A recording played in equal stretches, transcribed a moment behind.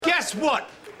Guess what?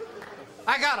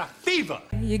 I got a fever.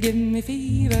 You give me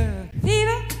fever,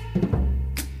 fever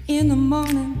in the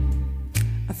morning,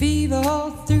 a fever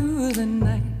all through the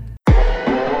night.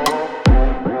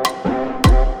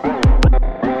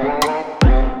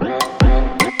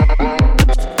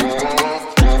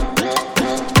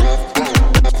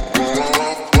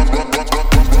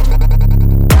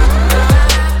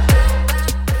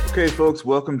 Okay, folks,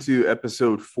 welcome to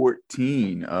episode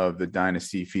 14 of the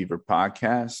Dynasty Fever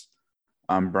podcast.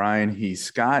 I'm Brian. He's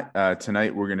Scott.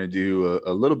 Tonight, we're going to do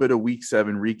a little bit of week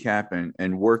 7 recap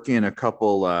and work in a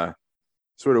couple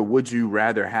sort of would you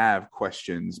rather have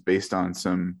questions based on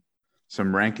some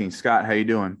rankings. Scott, how you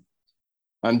doing?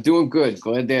 I'm doing good.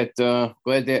 Glad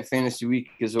that fantasy week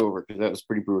is over because that was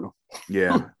pretty brutal.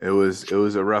 Yeah, it was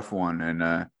a rough one, and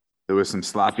there was some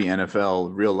sloppy NFL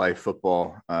real life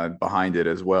football behind it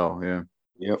as well. Yeah.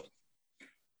 Yep.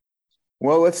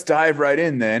 Well, let's dive right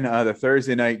in then. The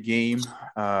Thursday night game,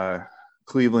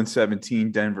 Cleveland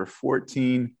 17, Denver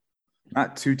 14.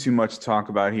 Not too much to talk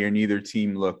about here. Neither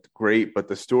team looked great, but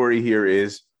the story here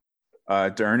is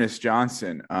D'Ernest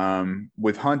Johnson.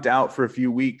 With Hunt out for a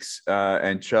few weeks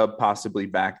and Chubb possibly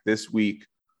back this week,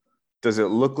 does it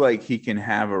look like he can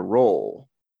have a role?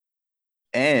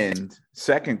 And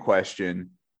second question,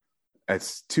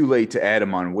 it's too late to add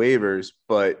him on waivers,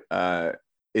 but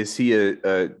is he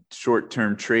a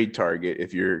short-term trade target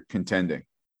if you're contending?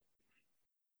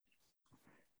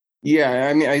 Yeah,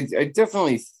 I mean, I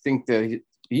definitely think that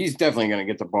he's definitely going to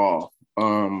get the ball,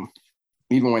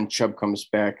 even when Chubb comes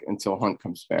back until Hunt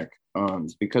comes back,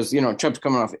 because, Chubb's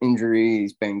coming off injury,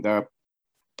 he's banged up,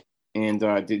 and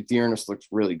D'Ernest looks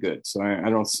really good. So I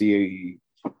don't see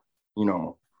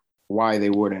why they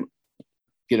wouldn't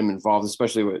get him involved,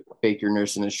 especially with Baker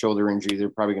nursing his shoulder injury. They're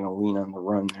probably going to lean on the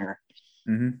run there.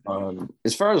 Mm-hmm.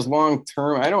 As far as long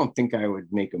term, I don't think I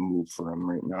would make a move for him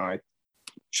right now.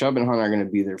 Chubb and Hunt are going to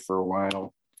be there for a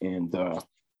while, and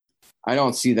I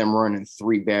don't see them running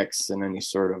 3 backs in any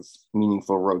sort of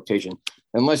meaningful rotation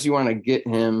unless you want to get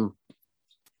him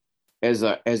as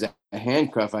a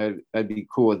handcuff. I'd be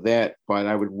cool with that, but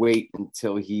I would wait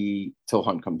until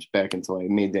Hunt comes back until I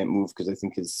made that move because I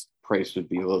think his price would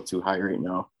be a little too high right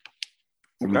now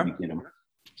for me to get him.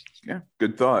 Yeah,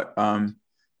 good thought.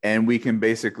 And we can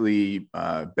basically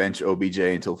bench OBJ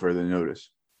until further notice.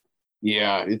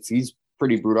 Yeah, he's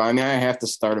pretty brutal. I mean, I have to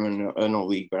start him in a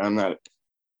league, but I'm not.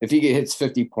 If he hits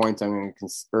 50 points, I'm going to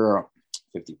consider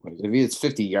 50 points. If he hits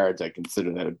 50 yards, I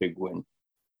consider that a big win.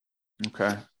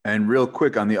 Okay. And real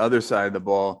quick on the other side of the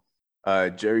ball,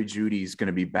 Jerry Jeudy is going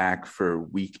to be back for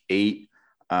week 8.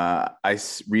 I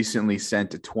recently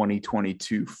sent a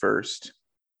 2022 first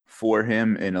for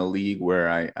him in a league where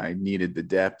I needed the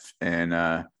depth and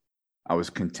I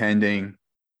was contending.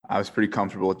 I was pretty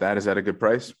comfortable with that. Is that a good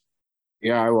price?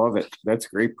 Yeah, I love it. That's a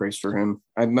great price for him.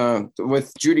 I'm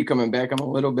with Jeudy coming back, I'm a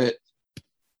little bit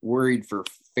worried for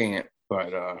Fant,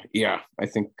 but yeah, I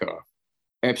think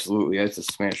absolutely that's a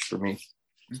smash for me.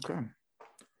 Okay.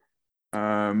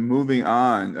 Moving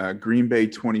on, Green Bay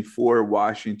 24,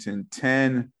 Washington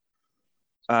 10.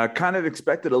 Kind of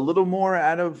expected a little more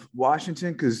out of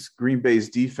Washington because Green Bay's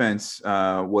defense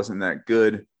wasn't that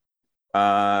good.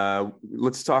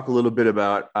 Let's talk a little bit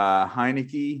about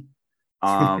Heineke.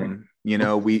 A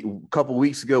couple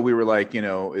weeks ago we were like,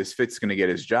 is Fitz going to get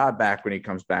his job back when he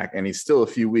comes back? And he's still a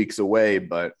few weeks away,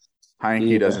 but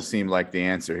Heineke doesn't seem like the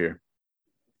answer here.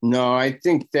 No, I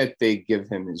think that they give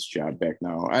him his job back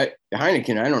now.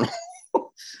 Heineken, I don't know.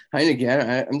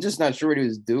 Heineken, I'm just not sure what he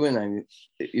was doing.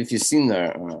 If you've seen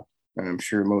and I'm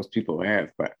sure most people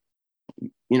have, but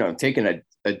taking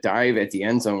a dive at the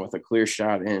end zone with a clear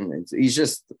shot in,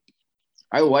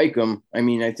 I like him. I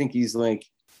mean, I think he's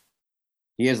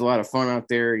he has a lot of fun out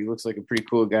there. He looks like a pretty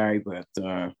cool guy, but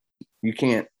you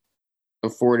can't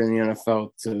afford in the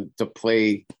NFL to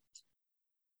play,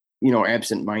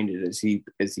 absent-minded as he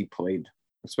played,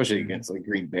 especially against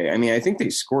Green Bay. I mean, I think they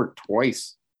scored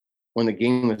twice when the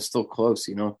game was still close,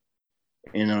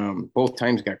 and both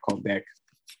times got called back.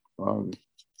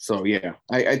 So yeah,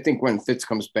 I think when Fitz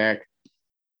comes back,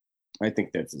 I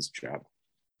think that's his job.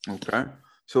 Okay,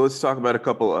 so let's talk about a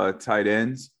couple tight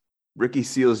ends. Ricky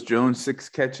Seals-Jones, 6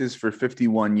 catches for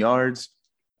 51 yards.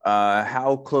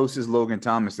 How close is Logan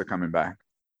Thomas to coming back?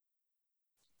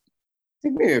 I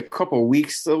think maybe a couple of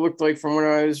weeks it looked like from what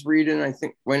I was reading. I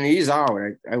think when he's out,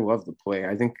 I love the play.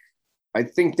 I think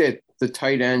that the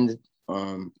tight end,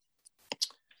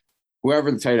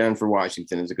 whoever the tight end for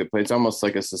Washington is a good play. It's almost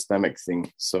like a systemic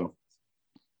thing. So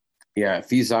yeah, if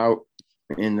he's out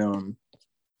and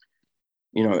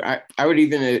I would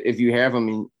even if you have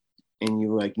him and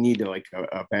you need to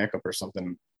a backup or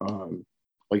something,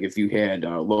 like if you had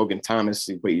Logan Thomas,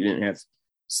 but you didn't have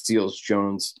Seals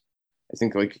Jones, I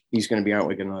think like he's going to be out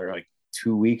like another like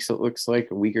 2 weeks. It looks like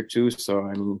a week or two. So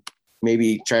I mean,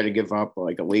 maybe try to give up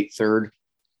like a late third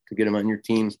to get him on your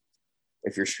team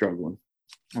if you're struggling.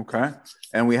 Okay.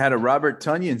 And we had a Robert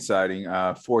Tonyan sighting,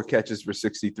 4 catches for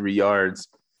 63 yards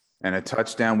and a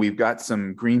touchdown. We've got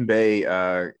some Green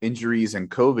Bay injuries and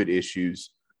COVID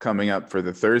issues coming up for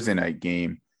the Thursday night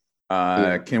game.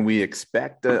 Can we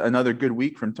expect another good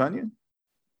week from Tonyan?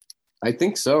 I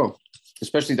think so,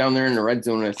 especially down there in the red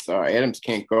zone. If Adams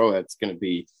can't go, that's going to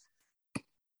be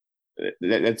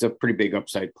that's a pretty big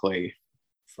upside play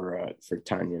for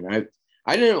Tonyan.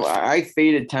 I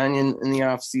faded Tonyan in the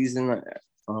offseason.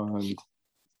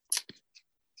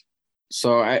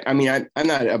 So I mean I'm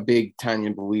not a big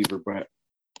Tonyan believer, but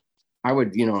I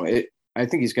would, I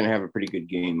think he's going to have a pretty good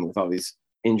game with all these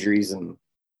injuries and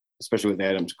especially with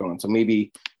Adams going. So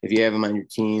maybe if you have him on your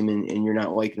team and you're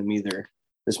not liking him either,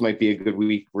 this might be a good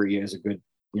week where he has a good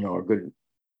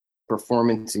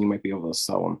performance and you might be able to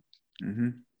sell him. Mm-hmm.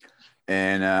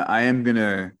 And I am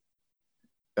going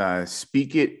to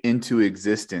speak it into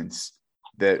existence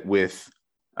that with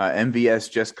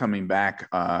MVS just coming back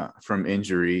from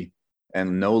injury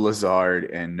and no Lazard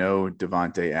and no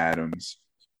Devontae Adams,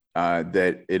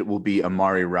 that it will be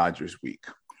Amari Rodgers week.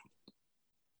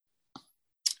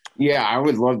 Yeah, I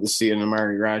would love to see an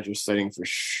Amari Rodgers setting for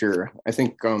sure. I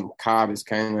think Cobb is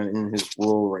kind of in his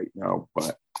role right now,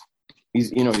 but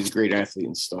he's a great athlete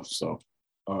and stuff. So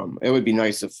it would be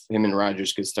nice if him and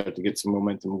Rodgers could start to get some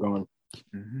momentum going.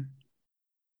 Mm-hmm.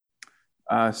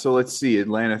 So let's see,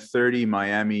 Atlanta 30,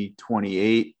 Miami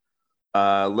 28.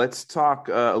 Let's talk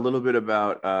a little bit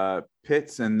about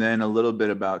Pitts and then a little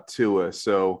bit about Tua.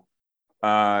 So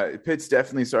Pitts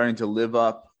definitely starting to live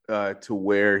up to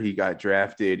where he got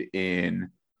drafted in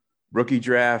rookie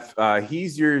draft.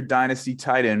 He's your dynasty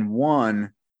tight end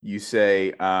 1, you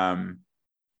say.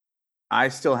 I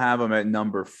still have him at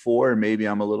number 4. Maybe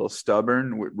I'm a little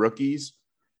stubborn with rookies.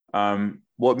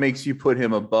 What makes you put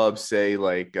him above, say,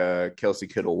 like Kelsey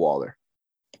Kittle Waller?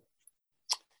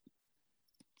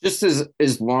 Just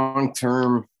his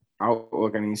long-term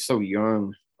outlook. I mean, he's so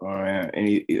young and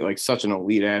he like such an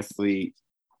elite athlete.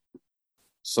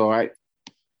 So I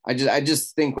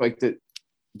just think like that.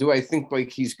 Do I think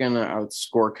like he's going to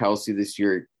outscore Kelsey this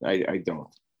year? I don't.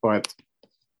 But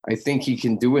I think he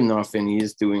can do enough, and he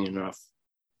is doing enough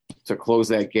to close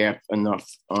that gap enough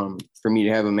for me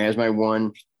to have him as my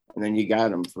 1. And then you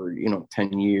got him for,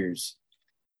 10 years.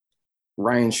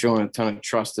 Ryan's showing a ton of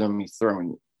trust in him. He's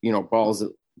throwing, balls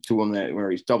to him that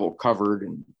where he's double covered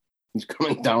and he's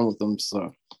coming down with them.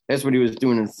 So that's what he was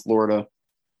doing in Florida.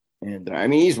 And I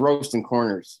mean, he's roasting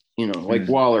corners, like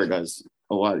Waller does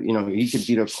a lot. He could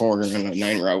beat a corner in a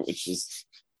 9 route, which is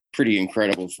pretty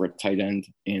incredible for a tight end.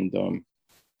 And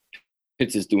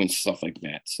Pitts is doing stuff like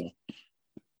that. So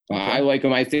I like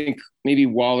him. I think maybe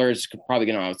Waller's probably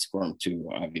going to outscore him too,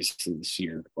 obviously this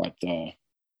year. But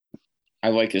I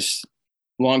like his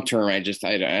long term. I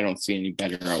don't see any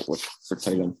better outlook for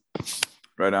tight end.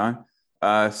 Right on.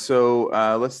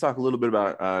 So let's talk a little bit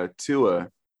about Tua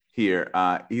here.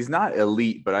 He's not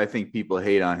elite, but I think people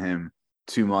hate on him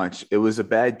too much. It was a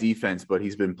bad defense, but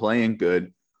he's been playing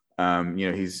good.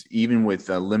 He's even with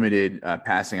limited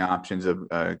passing options of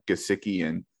Gesicki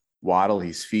and Waddle,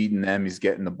 he's feeding them. He's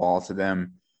getting the ball to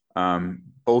them.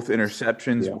 Both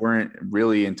interceptions weren't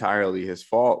really entirely his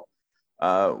fault.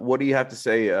 What do you have to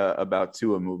say about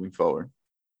Tua moving forward?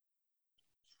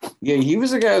 Yeah, he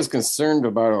was a guy I was concerned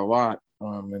about a lot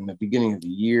in the beginning of the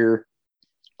year,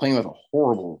 playing with a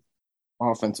horrible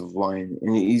offensive line.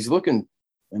 And he's looking,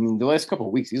 the last couple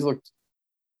of weeks, he's looked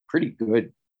pretty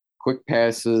good. Quick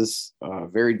passes,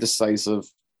 very decisive.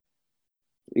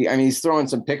 He's throwing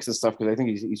some picks and stuff because I think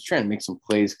he's trying to make some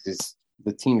plays because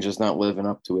the team's just not living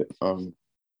up to it,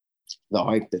 the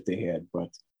hype that they had. But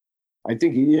I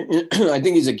think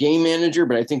he's a game manager,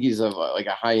 but I think he's like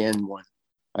a high end one.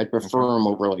 I'd prefer him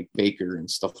over like Baker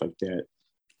and stuff like that.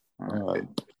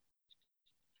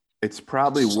 It's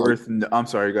probably worth. I'm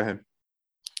sorry. Go ahead.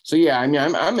 So yeah, I'm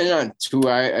in on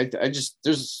Tua. I just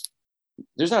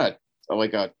there's not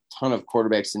a ton of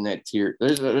quarterbacks in that tier.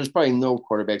 There's probably no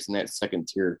quarterbacks in that second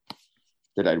tier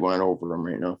that I'd want over him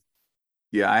right now.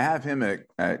 Yeah, I have him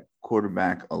at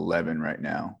quarterback 11 right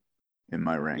now in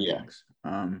my rankings.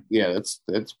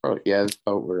 That's probably that's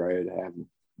about where I'd have him.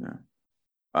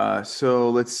 Yeah. So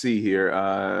let's see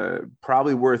here.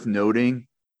 Probably worth noting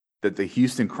that the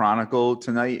Houston Chronicle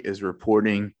tonight is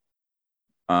reporting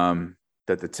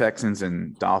that the Texans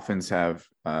and Dolphins have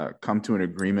come to an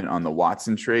agreement on the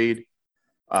Watson trade.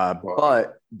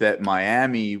 But that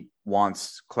Miami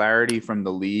wants clarity from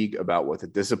the league about what the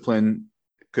discipline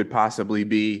could possibly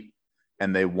be,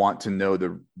 and they want to know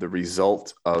the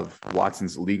result of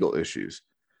Watson's legal issues.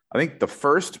 I think the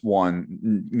first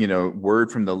one,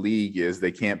 word from the league is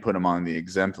they can't put him on the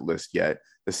exempt list yet.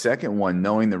 The second one,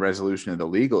 knowing the resolution of the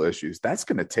legal issues, that's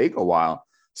going to take a while.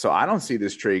 So I don't see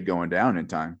this trade going down in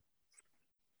time.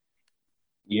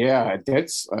 Yeah,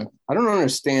 that's I don't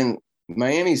understand.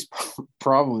 Miami's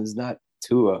problem is not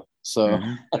Tua. So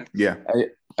yeah,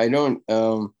 I don't.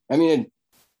 I mean,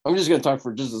 I'm just gonna talk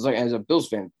for just a second as a Bills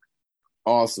fan.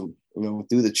 Awesome,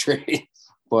 do the trade,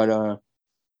 but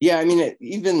yeah, I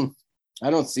mean, I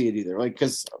don't see it either. Like,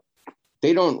 because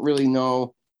they don't really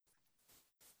know.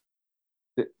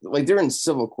 Like, they're in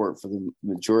civil court for the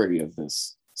majority of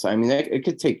this, so I mean, it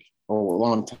could take a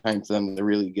long time for them to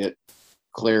really get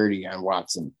clarity on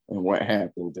Watson and what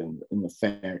happened and the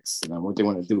facts and what they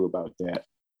want to do about that.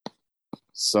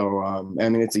 So, I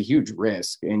mean, it's a huge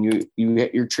risk, and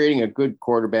you're trading a good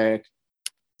quarterback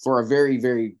for a very,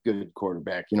 very good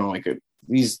quarterback.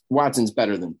 Watson's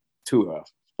better than Tua,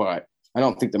 but I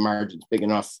don't think the margin's big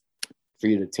enough for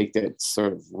you to take that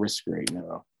sort of risk right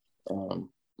now.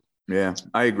 Yeah,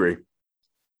 I agree.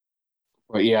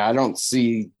 But yeah, I don't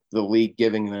see the league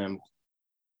giving them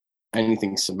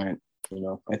anything cement.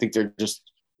 I think they're just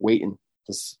waiting.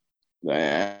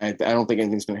 I don't think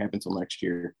anything's going to happen until next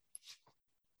year.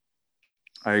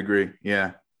 I agree.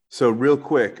 Yeah. So real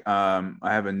quick, I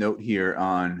have a note here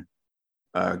on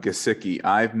Gesicki.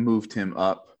 I've moved him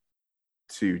up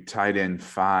to tight end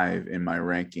 5 in my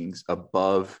rankings,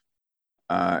 above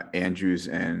Andrews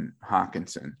and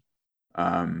Hockenson.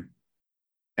 Am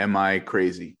I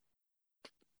crazy?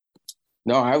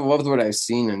 No, I loved what I've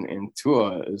seen, and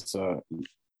Tua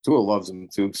loves him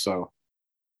too. So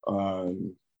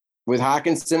with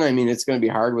Hockenson, I mean, it's going to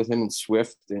be hard with him and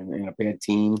Swift and a bad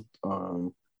team.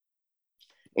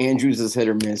 Andrews is hit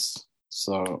or miss.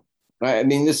 So, I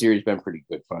mean, this year he's been pretty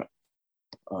good, but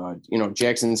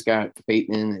Jackson's got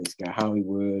Bateman, he's got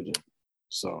Hollywood,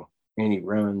 and he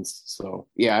runs. So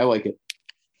yeah, I like it.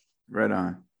 Right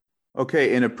on.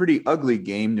 Okay, in a pretty ugly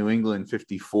game, New England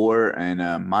 54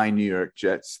 and my New York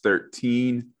Jets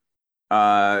 13.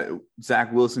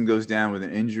 Zach Wilson goes down with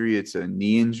an injury. It's a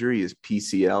knee injury, his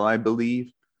PCL, I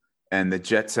believe. And the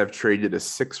Jets have traded a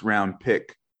 6th-round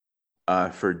pick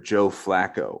for Joe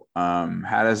Flacco.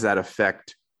 How does that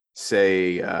affect,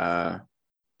 say,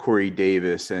 Corey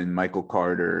Davis and Michael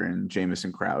Carter and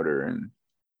Jamison Crowder and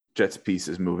Jets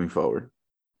pieces moving forward?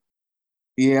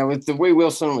 Yeah, with the way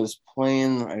Wilson was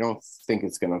playing, I don't think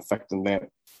it's going to affect them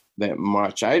that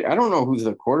much. I don't know who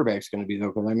the quarterback's going to be, though,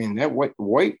 because, I mean, that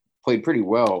White played pretty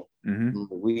well in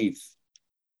relief.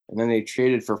 And then they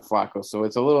traded for Flacco, so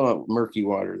it's a little murky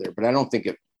water there. But I don't think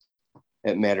it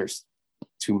matters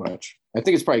too much. I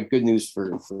think it's probably good news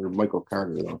for Michael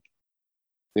Carter, though.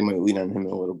 They might lean on him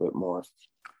a little bit more.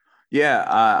 Yeah,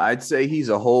 I'd say he's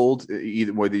a hold,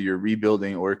 either whether you're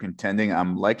rebuilding or contending.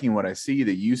 I'm liking what I see.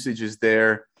 The usage is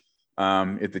there.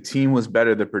 If the team was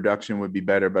better, the production would be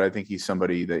better. But I think he's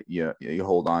somebody that you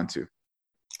hold on to.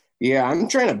 Yeah, I'm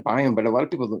trying to buy him, but a lot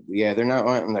of people, they're not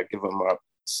wanting to give him up.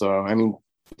 So, I mean,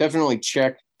 definitely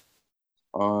check,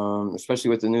 especially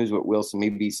with the news with Wilson.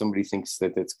 Maybe somebody thinks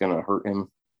that it's going to hurt him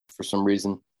for some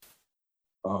reason.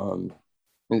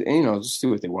 And just do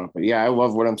what they want. But yeah, I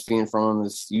love what I'm seeing from him.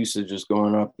 His usage is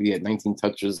going up. He had 19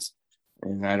 touches,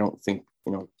 and I don't think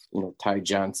Ty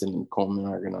Johnson and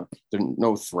Coleman they're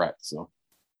no threat. So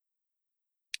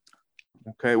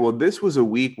okay, well, this was a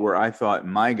week where I thought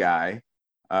my guy,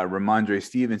 Ramondre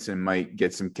Stevenson, might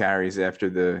get some carries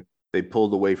after they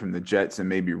pulled away from the Jets and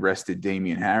maybe rested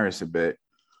Damian Harris a bit.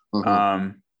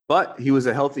 But he was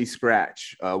a healthy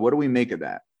scratch. What do we make of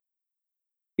that?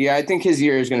 Yeah, I think his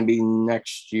year is going to be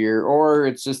next year, or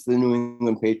it's just the New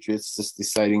England Patriots just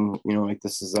deciding,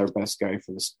 this is our best guy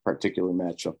for this particular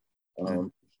matchup.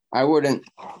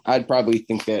 I'd probably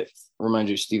think that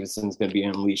Ramondre Stevenson is going to be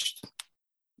unleashed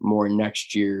more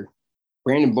next year.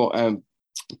 Brandon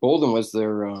Bolden was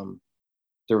their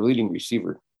leading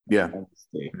receiver. Yeah.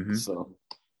 So,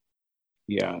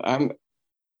 yeah,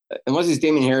 unless he's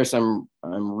Damian Harris, I'm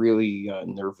really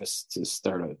nervous to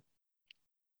start a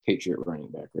Patriot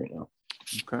running back right now.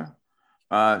 Okay.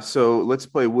 So let's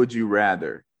play Would You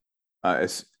Rather.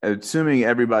 Assuming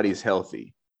everybody's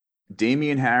healthy,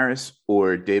 Damian Harris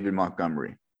or David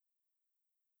Montgomery?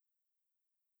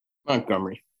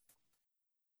 Montgomery.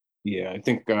 Yeah, I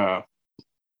think I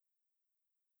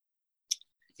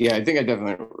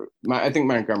think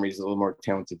Montgomery's a little more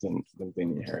talented than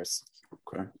Damian Harris.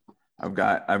 Okay. I've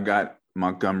got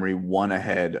Montgomery one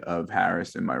ahead of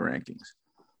Harris in my rankings.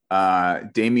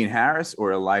 Damian Harris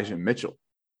or Elijah Mitchell?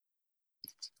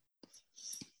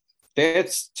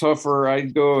 That's tougher.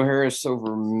 I'd go Harris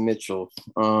over Mitchell.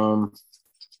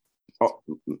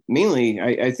 Mainly,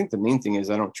 I think the main thing is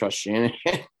I don't trust Shanahan.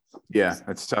 Yeah,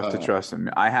 it's tough to trust him.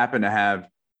 I happen to have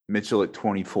Mitchell at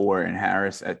 24 and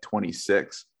Harris at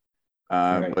 26.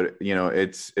 Right. But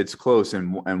it's close,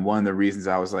 and one of the reasons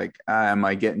I was like, am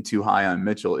I getting too high on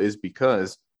Mitchell is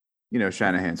because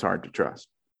Shanahan's hard to trust.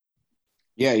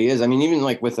 Yeah, he is. I mean, even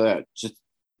like with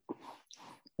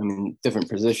different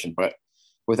position, but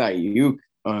with Ayuk,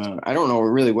 I don't know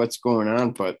really what's going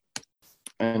on, but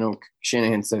I know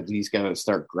Shanahan said he's got to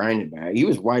start grinding back. He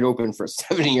was wide open for a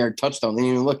 70-yard touchdown. They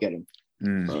didn't even look at him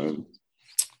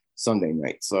Sunday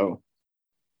night. So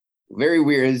very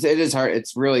weird. It is hard.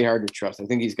 It's really hard to trust. I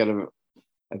think he's got a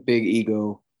big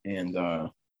ego, and I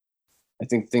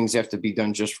think things have to be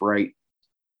done just right,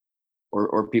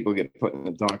 or people get put in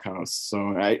the doghouse.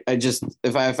 So I just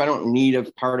if I don't need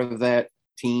a part of that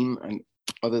team,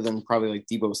 other than probably like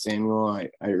Deebo Samuel,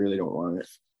 I really don't want it.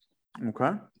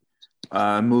 Okay.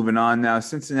 Moving on now,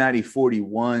 Cincinnati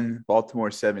 41,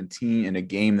 Baltimore 17 in a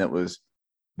game that was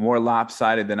more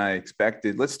lopsided than I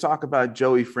expected. Let's talk about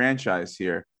Joey Franchise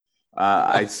here.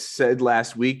 I said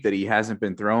last week that he hasn't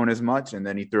been throwing as much, and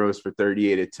then he throws for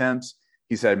 38 attempts.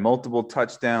 He's had multiple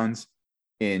touchdowns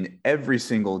in every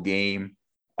single game.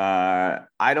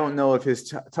 I don't know if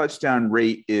his touchdown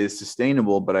rate is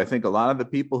sustainable, but I think a lot of the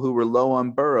people who were low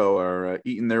on Burrow are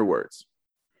eating their words.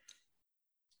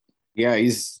 Yeah,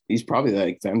 he's probably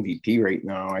like the MVP right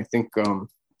now. I think I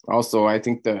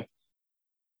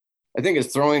think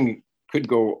his throwing could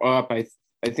go up. I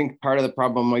think part of the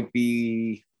problem might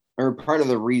be, or part of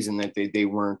the reason that they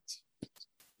weren't,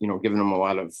 giving him a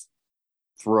lot of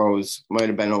throws might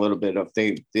have been a little bit of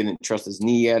they didn't trust his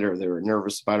knee yet, or they were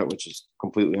nervous about it, which is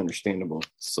completely understandable.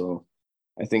 So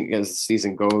I think as the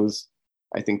season goes,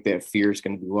 I think that fear is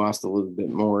going to be lost a little bit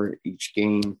more each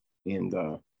game. And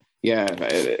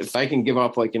if I can give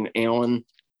up like an Allen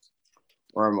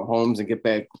or a Mahomes and get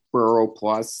back Burrow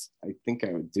plus, I think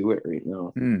I would do it right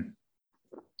now in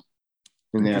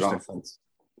that offense.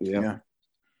 Yeah.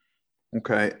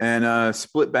 Okay. And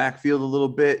split backfield a little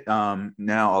bit.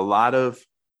 Now a lot of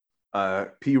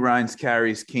P. Ryan's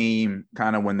carries came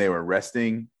kind of when they were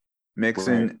resting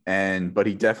Mixon, right. But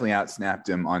he definitely outsnapped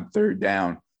him on third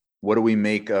down. What do we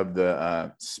make of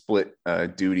the split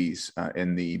duties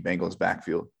in the Bengals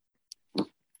backfield?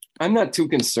 I'm not too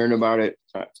concerned about it.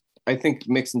 I think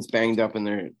Mixon's banged up,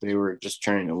 and they were just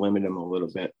trying to limit him a little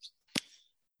bit.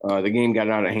 The game got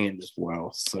out of hand as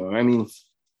well. So, I mean,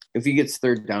 if he gets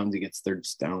third downs, he gets third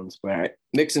downs. But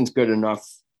Mixon's good enough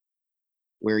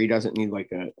where he doesn't need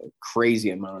like a crazy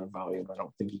amount of volume. I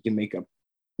don't think he can make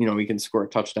he can score a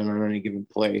touchdown on any given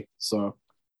play. So I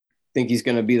think he's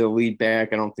going to be the lead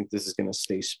back. I don't think this is going to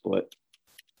stay split.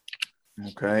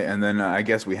 Okay. And then I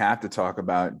guess we have to talk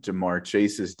about Jamar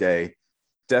Chase's day.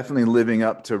 Definitely living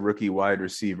up to rookie wide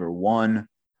receiver 1.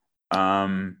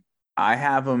 I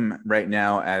have him right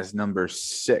now as number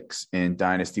 6 in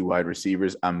dynasty wide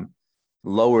receivers. I'm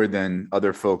lower than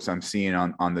other folks I'm seeing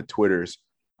on the Twitters.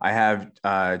 I have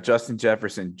Justin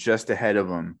Jefferson just ahead of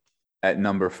him at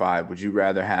number 5. Would you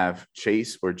rather have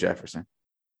Chase or Jefferson?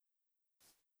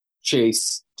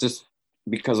 Chase, just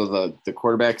because of the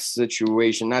quarterback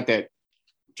situation. Not that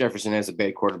Jefferson has a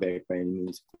bad quarterback by any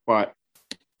means, but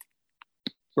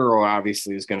Burrow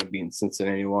obviously is going to be in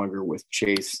Cincinnati longer with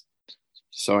Chase.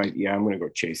 So, I'm going to go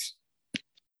Chase.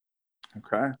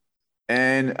 Okay.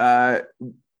 And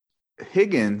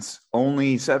Higgins,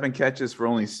 only 7 catches for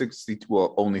only 62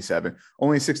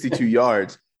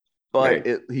 yards, but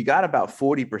right. He got about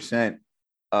 40%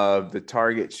 of the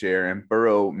target share, and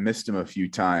Burrow missed him a few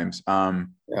times.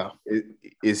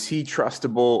 Is he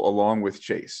trustable along with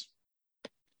Chase?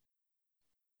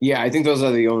 Yeah, I think those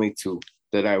are the only two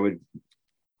that I would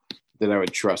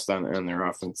trust on their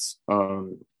offense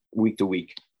week to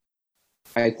week.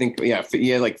 I think, he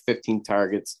had like 15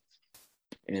 targets,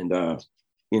 and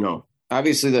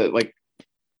obviously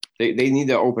they need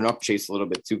to open up Chase a little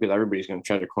bit too, because everybody's going to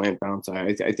try to clamp down. So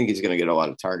I think he's going to get a lot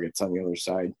of targets on the other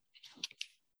side.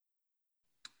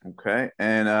 Okay,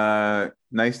 and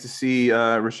nice to see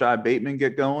Rashad Bateman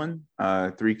get going.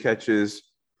 3 catches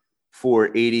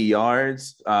for 80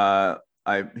 yards.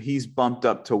 He's bumped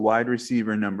up to wide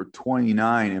receiver number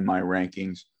 29 in my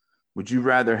rankings. Would you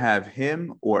rather have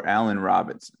him or Allen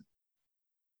Robinson?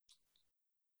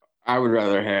 I would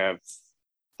rather have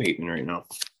Bateman right now.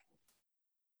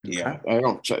 Okay. Yeah, I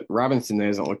don't. Robinson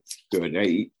doesn't look good.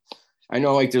 I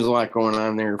know there's a lot going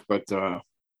on there, but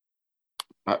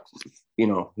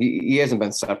he hasn't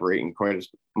been separating quite as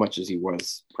much as he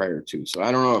was prior to. So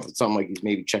I don't know if it's something like he's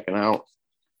maybe checking out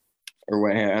or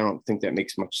what. I don't think that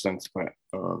makes much sense, but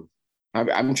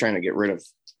I'm trying to get rid of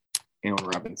Allen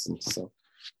Robinson. So.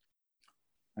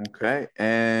 Okay.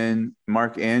 And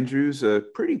Mark Andrews, a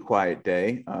pretty quiet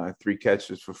day, 3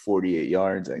 catches for 48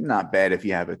 yards. Not bad if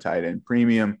you have a tight end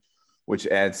premium, which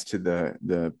adds to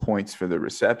the points for the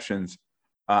receptions.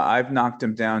 I've knocked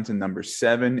him down to number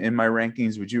 7 in my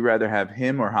rankings. Would you rather have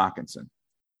him or Hockenson?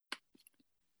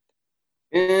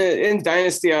 In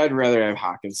Dynasty, I'd rather have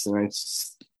Hockenson.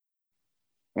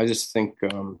 I just think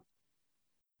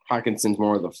Hawkinson's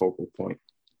more of the focal point.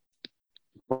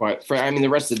 But the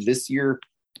rest of this year,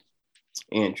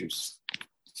 Andrews.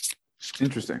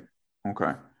 Interesting.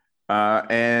 Okay.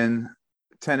 And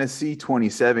Tennessee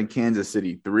 27, Kansas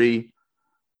City 3.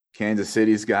 Kansas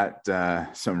City's got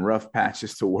some rough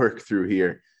patches to work through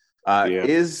here.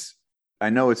 I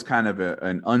know it's kind of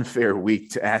an unfair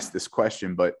week to ask this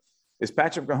question, but is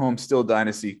Patrick Mahomes still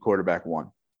Dynasty quarterback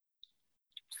 1?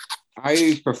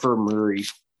 I prefer Murray.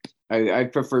 I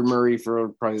prefer Murray for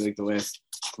probably like the last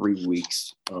 3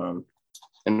 weeks. And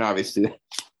obviously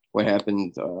what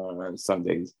happened on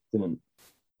Sundays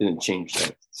didn't change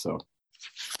that. So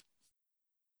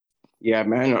yeah,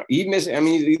 man,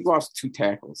 he lost 2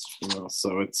 tackles,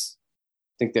 so I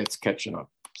think that's catching up.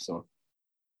 So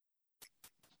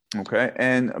okay.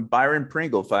 And Byron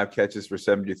Pringle, 5 catches for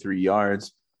 73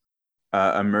 yards,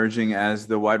 emerging as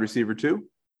the wide receiver 2.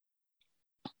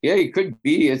 Yeah, he could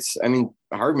be.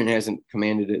 Hardman hasn't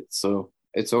commanded it, so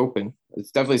it's open.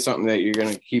 It's definitely something that you're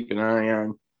going to keep an eye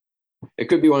on. It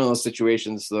could be one of those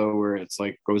situations though where it's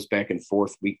like goes back and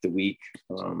forth week to week.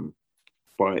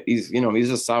 But he's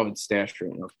a solid stash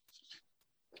right now.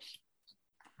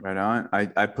 Right on.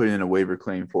 I put in a waiver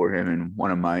claim for him in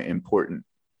one of my important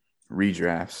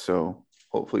redrafts, so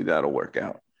hopefully that'll work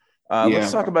out.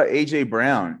 Let's talk about A.J.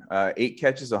 Brown. 8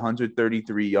 catches,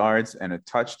 133 yards, and a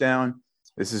touchdown.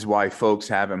 This is why folks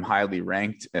have him highly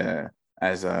ranked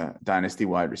as a dynasty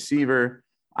wide receiver.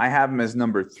 I have him as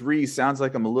number 3. Sounds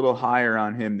like I'm a little higher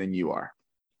on him than you are.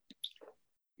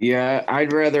 Yeah,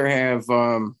 I'd rather have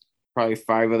probably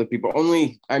 5 other people.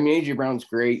 A.J. Brown's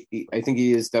great. I think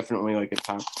he is definitely like a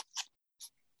top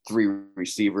 3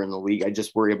 receiver in the league. I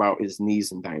just worry about his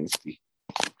knees in dynasty.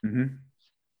 Mm-hmm.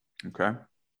 Okay.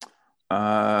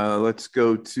 Let's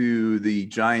go to the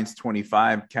Giants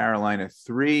 25, Carolina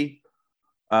 3.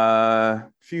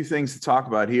 Few things to talk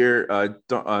about here.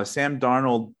 Sam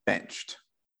Darnold benched.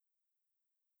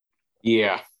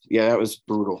 Yeah, that was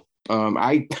brutal.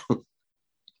 I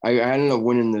ended up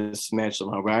winning this match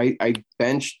somehow, but I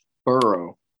benched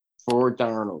Burrow for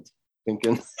Darnold,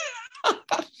 thinking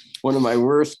one of my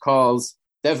worst calls,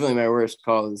 definitely my worst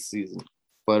call this season.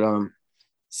 But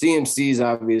CMC is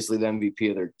obviously the MVP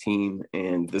of their team,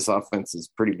 and this offense is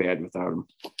pretty bad without him.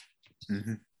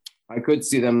 Mm-hmm. I could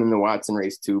see them in the Watson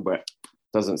race too, but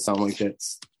doesn't sound like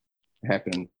that's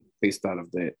happening based out of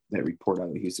that report out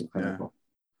of the Houston Chronicle. Yeah.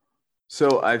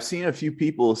 So I've seen a few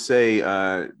people say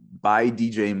buy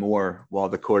DJ Moore while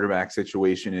the quarterback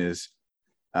situation is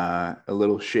a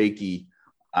little shaky.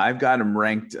 I've got him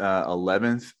ranked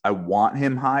 11th. I want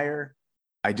him higher.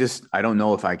 I don't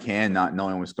know if I can, not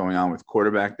knowing what's going on with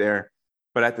quarterback there.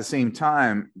 But at the same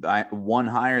time, one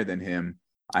higher than him,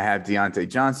 I have Deontay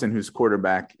Johnson, whose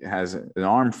quarterback has an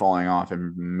arm falling off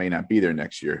and may not be there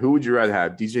next year. Who would you rather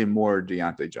have, DJ Moore or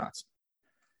Deontay Johnson?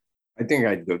 I think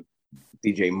I'd go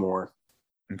DJ Moore.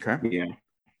 Okay. Yeah.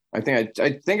 I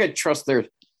think I trust their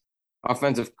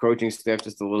offensive coaching staff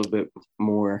just a little bit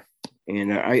more.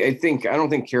 And I don't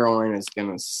think Carolina is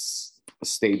going to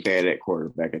stay bad at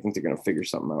quarterback. I think they're going to figure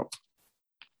something out.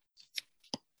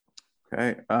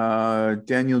 Okay.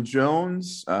 Daniel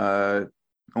Jones,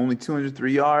 only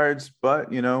 203 yards, but,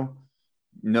 no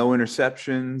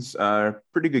interceptions.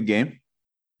 Pretty good game.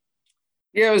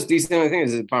 Yeah, it was decent. I think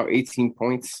it was about 18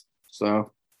 points.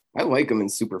 So I like him in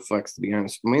super flex, to be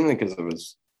honest, mainly because of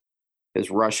his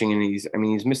rushing, and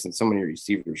he's missing so many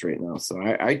receivers right now. So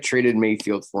I traded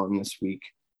Mayfield for him this week,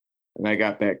 and I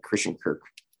got back Christian Kirk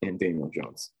and Daniel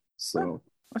Jones. So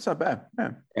that's not bad.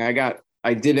 Yeah.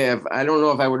 I did have, I don't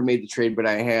know if I would have made the trade, but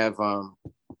I have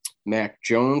Mac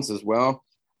Jones as well.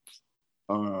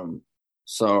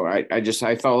 So I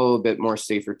felt a little bit more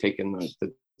safer taking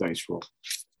the dice roll.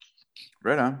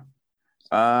 Right on.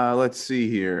 Let's see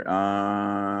here.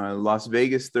 Las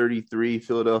Vegas 33,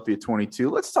 Philadelphia 22.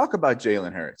 Let's talk about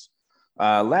Jalen Hurts.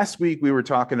 Last week we were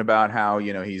talking about how,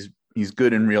 he's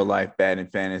good in real life, bad in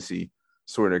fantasy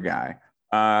sort of guy.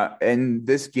 And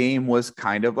this game was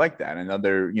kind of like that.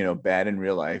 Another, bad in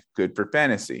real life, good for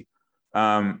fantasy.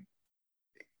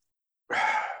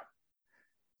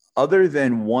 other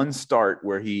than one start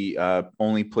where he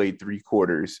only played 3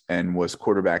 quarters and was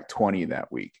quarterback 20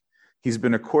 that week, he's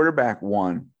been a quarterback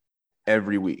 1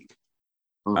 every week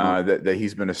that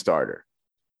he's been a starter.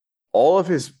 A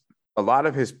lot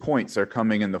of his points are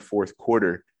coming in the fourth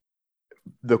quarter.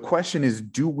 The question is,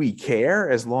 do we care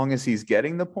as long as he's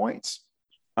getting the points?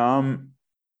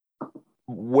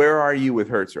 Where are you with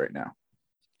Hurts right now?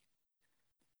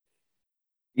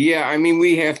 Yeah, I mean,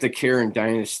 we have to care in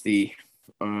Dynasty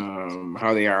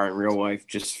how they are in real life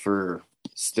just for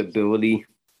stability.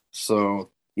 So,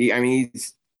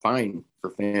 he's fine for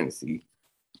fantasy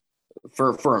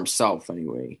for himself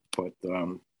anyway. But,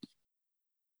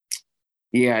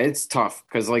 yeah, it's tough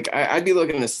because, I'd be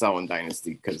looking to sell in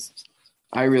Dynasty because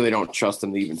I really don't trust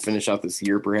him to even finish out this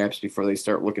year perhaps before they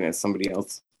start looking at somebody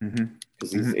else.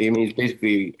 Because he's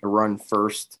basically a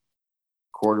run-first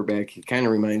quarterback. He kind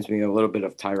of reminds me a little bit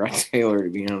of Tyrod Taylor, to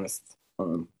be honest.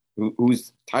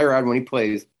 Who's Tyrod when he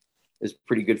plays is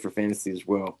pretty good for fantasy as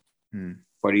well,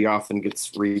 but he often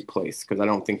gets replaced because I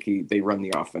don't think they run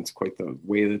the offense quite the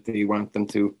way that they want them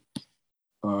to.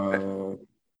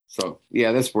 So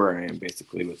yeah, that's where I am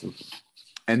basically with him.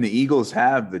 And the Eagles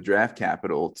have the draft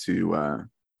capital to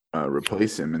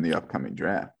replace him in the upcoming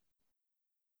draft.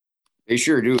 They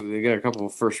sure do. They got a couple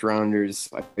of first rounders,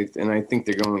 and I think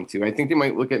they're going to. I think they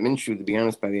might look at Minshew, to be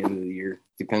honest, by the end of the year,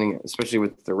 especially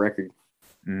with the record.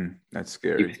 That's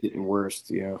scary. It's getting worse,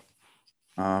 yeah.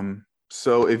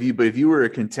 So if you were a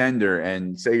contender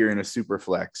and say you're in a super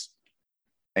flex,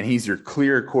 and he's your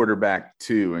clear quarterback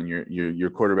 2, and your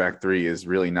quarterback 3 is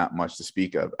really not much to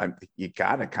speak of, you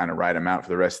gotta kind of ride him out for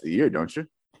the rest of the year, don't you?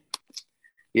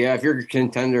 Yeah, if you're a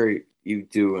contender, you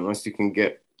do, unless you can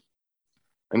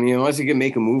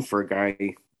make a move for a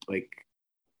guy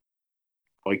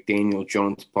like Daniel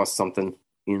Jones plus something,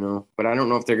 But I don't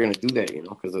know if they're going to do that,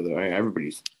 because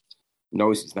everybody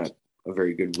knows he's not a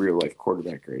very good real life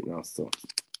quarterback right now. So,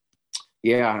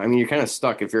 yeah, you're kind of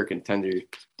stuck if you're a contender.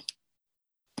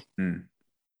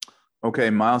 Okay,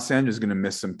 Miles Sanders is going to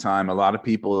miss some time. A lot of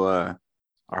people are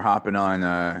hopping on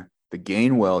the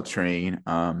Gainwell train.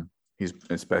 He's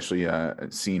especially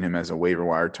seen him as a waiver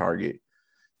wire target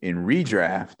in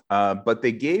redraft, but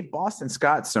they gave Boston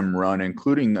Scott some run,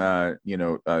 including down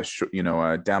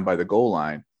by the goal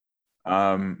line.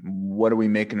 What are we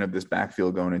making of this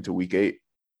backfield going into week 8?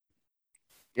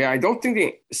 Yeah, I don't think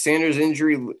the Sanders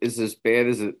injury is as bad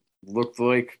as it looked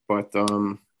like, but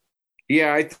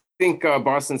yeah, I think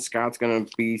Boston Scott's going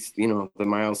to be the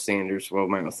Miles Sanders. Well,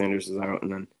 Miles Sanders is out,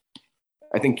 and then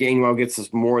I think Gainwell gets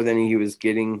us more than he was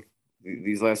getting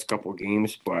these last couple of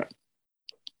games, but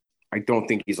I don't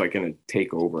think he's going to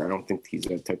take over. I don't think he's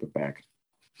that type of back.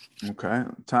 Okay.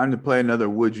 Time to play another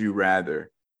Would You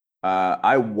Rather.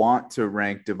 I want to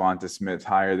rank Devonta Smith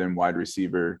higher than wide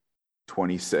receiver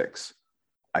 26.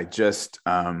 I just,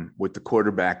 with the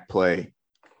quarterback play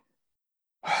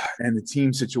and the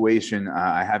team situation,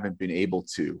 I haven't been able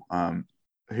to.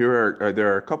 There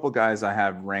are a couple guys I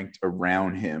have ranked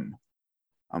around him.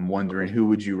 I'm wondering, who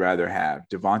would you rather have,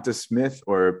 Devonta Smith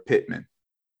or Pittman?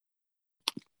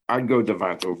 I'd go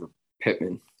Devonta over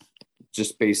Pittman,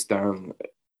 just based on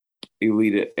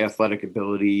elite athletic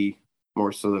ability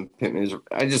more so than Pittman is.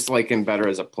 I just like him better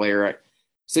as a player.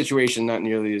 Situation not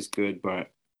nearly as good, but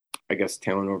I guess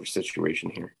talent over situation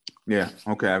here. Yeah.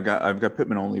 Okay. I've got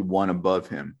Pittman only 1 above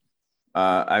him.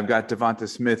 I've got Devonta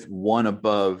Smith 1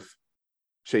 above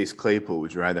Chase Claypool.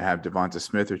 Would you rather have Devonta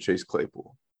Smith or Chase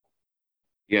Claypool?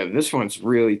 Yeah, this one's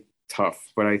really tough,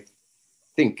 but I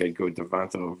think I'd go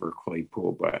Devonta over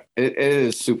Claypool, but it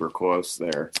is super close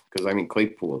there because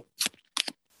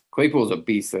Claypool's a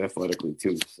beast athletically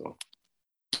too. So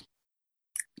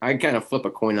I kind of flip a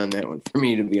coin on that one for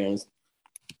me, to be honest.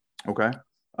 Okay.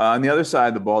 On the other side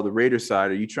of the ball, the Raiders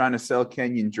side, are you trying to sell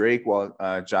Kenyon Drake while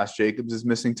Josh Jacobs is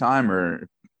missing time, or?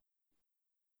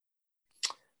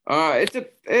 I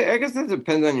guess that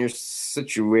depends on your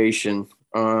situation.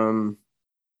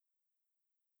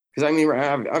 Because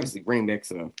obviously running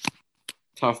back's a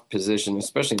tough position,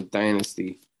 especially in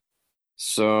Dynasty.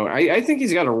 So I think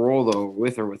he's got a role though,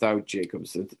 with or without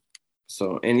Jacobs.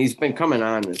 And he's been coming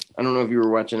on. I don't know if you were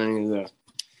watching any of the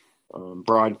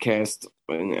broadcast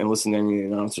and listening to any of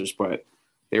the announcers, but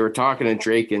they were talking to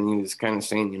Drake, and he was kind of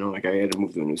saying, I had to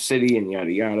move to a new city and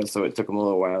yada yada. So it took him a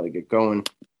little while to get going.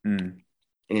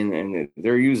 And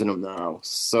they're using him now.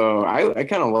 So I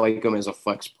kind of like him as a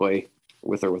flex play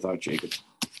with or without Jacobs.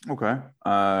 Okay.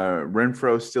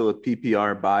 Renfro's still a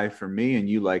PPR buy for me, and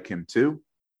you like him too?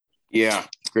 Yeah,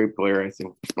 great player, I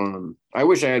think. I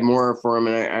wish I had more for him,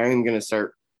 and I am going to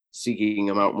start seeking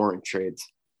him out more in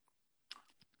trades.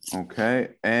 Okay.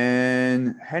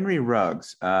 And Henry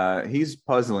Ruggs, he's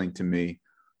puzzling to me.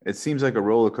 It seems like a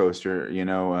roller coaster.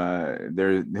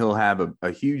 He'll have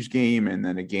a huge game and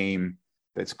then a game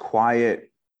that's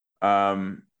quiet.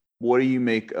 What do you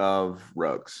make of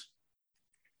Ruggs?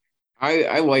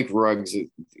 I like Ruggs,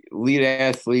 lead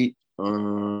athlete,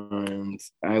 and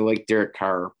I like Derek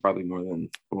Carr probably more than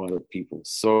a lot of people.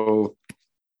 So,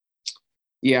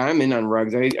 yeah, I'm in on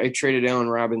Ruggs. I traded Allen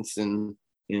Robinson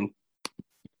in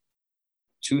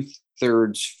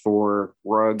 2/3 for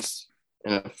Ruggs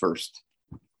and a first,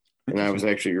 and I was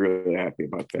actually really happy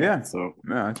about that. Yeah, so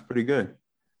yeah, that's pretty good.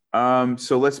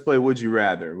 So let's play Would You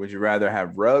Rather. Would you rather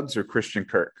have Ruggs or Christian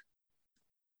Kirk?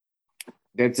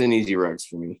 that's an easy Ruggs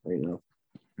for me right now.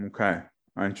 Okay,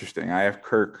 interesting. I have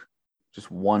Kirk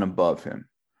just one above him.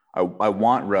 I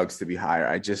want Ruggs to be higher.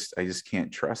 I just can't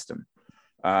trust him.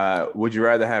 Would you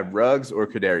rather have Ruggs or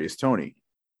Kadarius Toney?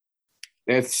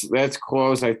 That's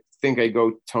close. I think I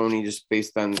go Toney just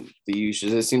based on the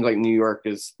usage. It seems like New York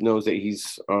knows that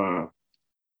he's the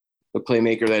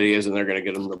playmaker that he is, and they're going to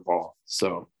get him the ball.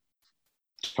 So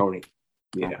Toney,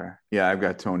 yeah, Okay. Yeah, I've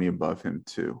got Toney above him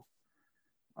too.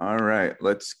 All right,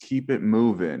 let's keep it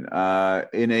moving.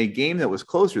 In a game that was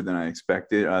closer than I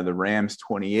expected, the Rams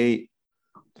 28,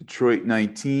 Detroit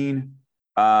 19.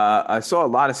 I saw a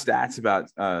lot of stats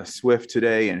about Swift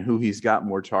today and who he's got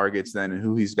more targets than and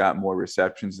who he's got more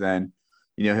receptions than.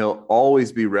 He'll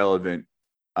always be relevant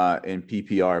in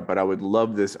PPR, but I would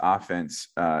love this offense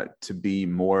to be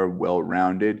more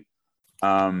well-rounded.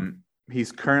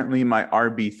 He's currently my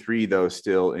RB3, though,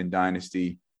 still in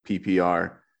Dynasty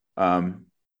PPR.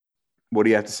 What do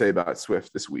you have to say about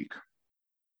Swift this week?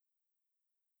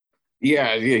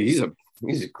 Yeah, he's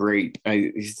great.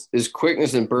 His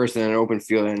quickness and burst in an open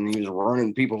field, and he was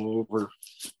running people over.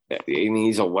 I mean,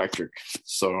 he's electric.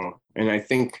 So, and I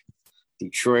think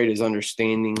Detroit is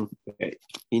understanding that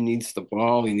he needs the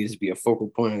ball. He needs to be a focal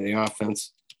point of the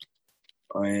offense.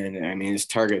 And I mean, his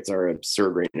targets are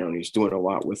absurd right now, and he's doing a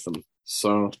lot with them.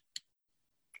 So,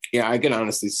 yeah, I can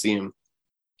honestly see him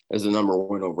as the number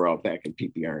one overall back in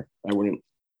PPR. I wouldn't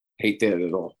hate that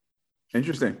at all.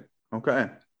 Interesting. Okay.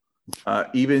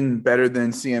 Even better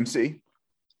than CMC?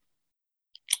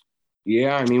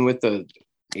 Yeah, I mean, with the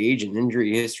age and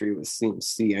injury history with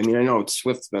CMC, I mean, I know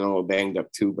Swift's been a little banged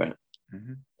up too, but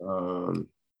a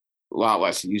lot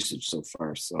less usage so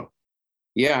far. So,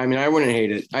 yeah, I mean, I wouldn't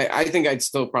hate it. I think I'd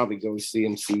still probably go with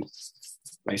CMC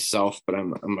myself, but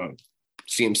I'm a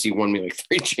CMC won me like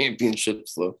 3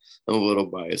 championships, so I'm a little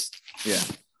biased.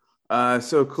 Yeah.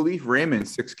 So Khalif Raymond,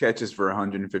 6 catches for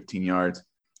 115 yards.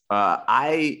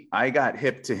 I got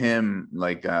hip to him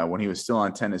like when he was still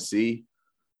on Tennessee,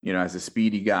 as a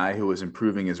speedy guy who was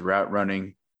improving his route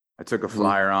running. I took a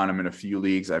flyer on him in a few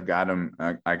leagues. I got him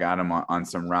on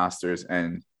some rosters,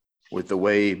 and with the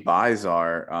way buys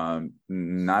are,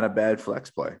 not a bad flex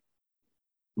play.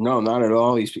 No, not at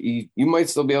all. You might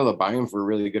still be able to buy him for a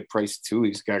really good price too.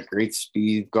 He's got great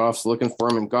speed. Goff's looking for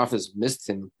him, and Goff has missed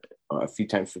him a few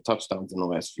times for touchdowns in the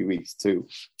last few weeks too.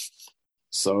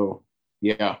 So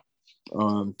yeah,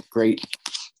 great.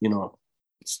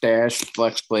 Stash,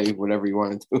 flex play, whatever you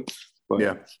want to do. But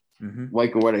yeah,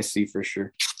 like what I see for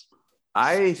sure.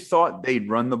 I thought they'd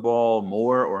run the ball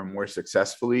more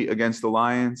successfully against the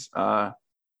Lions, or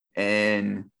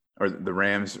the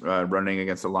Rams running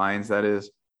against the Lions. That is.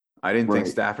 I didn't think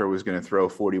Stafford was going to throw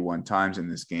 41 times in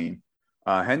this game.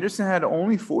 Henderson had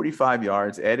only 45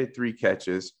 yards, added 3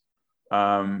 catches,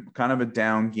 kind of a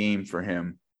down game for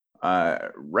him.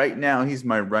 Right now, he's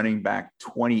my running back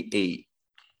 28.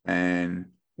 And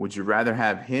would you rather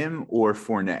have him or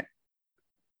Fournette?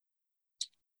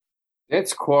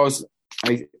 That's close.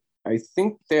 I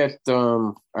think that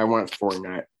I want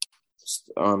Fournette.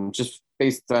 Just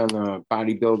based on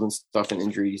body build and stuff and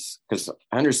injuries, because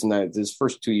Henderson, his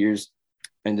first 2 years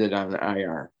ended on an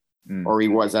IR, or he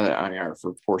was on an IR for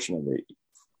a portion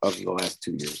of the last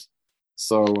 2 years.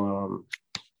 So,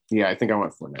 yeah, I think I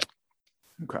want Fournette.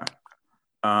 Okay.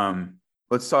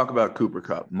 Let's talk about Cooper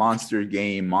Kupp. Monster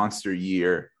game, monster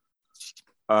year.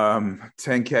 10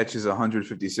 catches,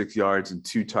 156 yards, and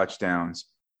 2 touchdowns.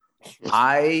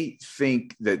 I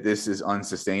think that this is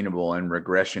unsustainable and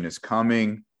regression is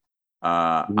coming.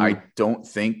 I don't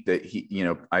think that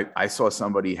I saw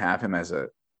somebody have him as a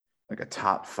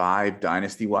top 5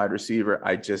 dynasty wide receiver.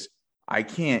 I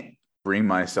can't bring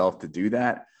myself to do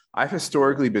that. I've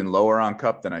historically been lower on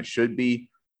Kupp than I should be,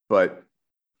 but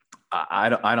I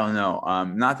don't know.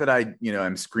 Not that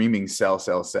I'm screaming sell.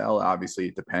 Obviously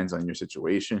it depends on your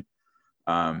situation.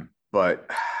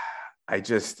 But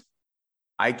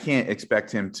I can't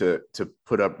expect him to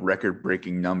put up record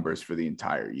breaking numbers for the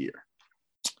entire year.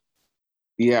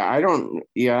 I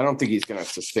don't think he's going to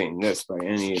sustain this by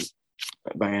any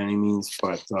means.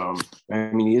 But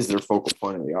I mean, he is their focal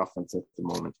point of the offense at the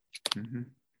moment. Mm-hmm.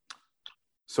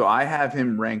 So I have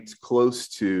him ranked close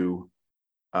to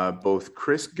both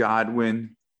Chris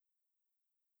Godwin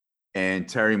and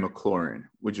Terry McLaurin.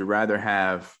 Would you rather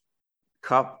have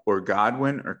Kupp or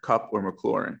Godwin or Kupp or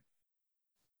McLaurin?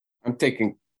 I'm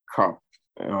taking Kupp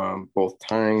both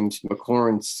times.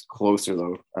 McLaurin's closer,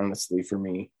 though, honestly, for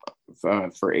me,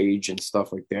 for age and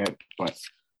stuff like that. But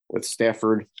with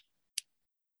Stafford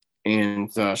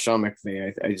and Sean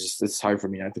McVay, it's hard for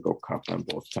me not to go Kupp on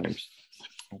both times.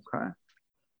 Okay.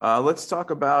 Let's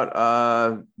talk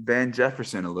about Van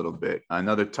Jefferson a little bit.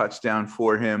 Another touchdown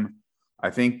for him. I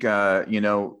think,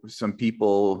 some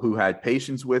people who had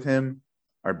patience with him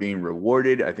are being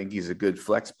rewarded. I think he's a good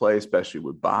flex play, especially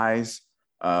with buys.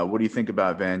 What do you think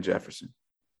about Van Jefferson?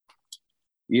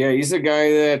 Yeah, he's a guy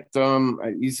that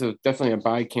he's definitely a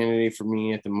buy candidate for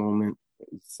me at the moment.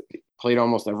 He's played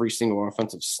almost every single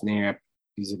offensive snap.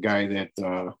 He's a guy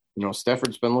that,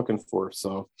 Stafford's been looking for.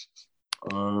 So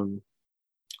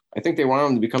I think they want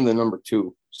him to become the number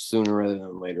 2 sooner rather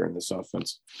than later in this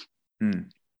offense. Okay.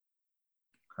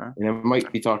 And I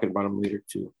might be talking about him later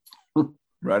too.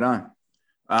 Right on.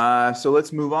 So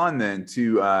let's move on then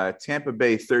to Tampa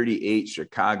Bay 38,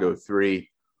 Chicago 3.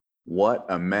 What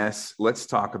a mess. Let's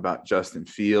talk about Justin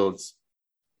Fields.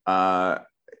 A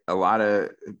lot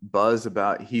of buzz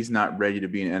about he's not ready to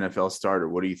be an NFL starter.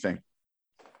 What do you think?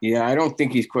 Yeah, I don't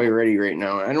think he's quite ready right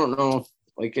now. I don't know.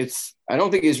 I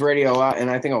don't think he's ready a lot. And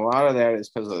I think a lot of that is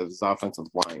because of his offensive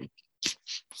line.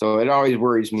 So it always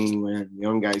worries me when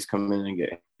young guys come in and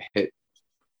get hit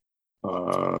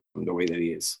the way that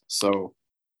he is. So,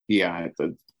 yeah,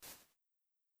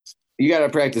 you got to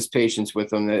practice patience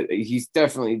with him. That he's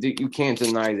definitely, you can't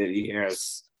deny that he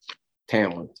has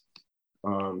talent.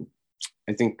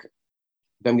 I think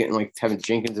them getting like Tevin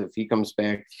Jenkins if he comes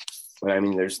back, but I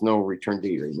mean, there's no return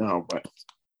date right now, but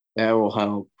that will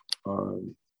help.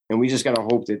 And we just got to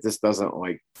hope that this doesn't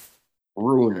like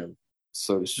ruin him,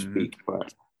 so to speak. Mm-hmm.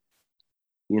 But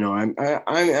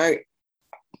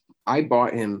I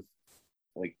bought him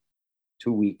like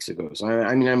 2 weeks ago, so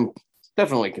I'm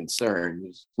definitely concerned.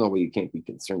 There's no way you can't be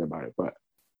concerned about it, but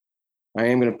I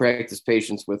am going to practice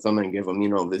patience with him and give him,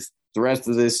 the rest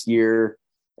of this year.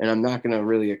 And I'm not going to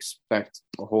really expect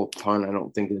a whole ton. I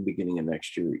don't think in the beginning of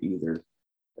next year either,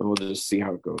 and we'll just see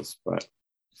how it goes. But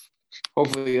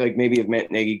hopefully, like maybe if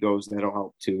Matt Nagy goes, that'll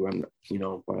help too.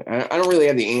 But I don't really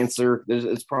have the answer.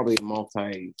 It's probably a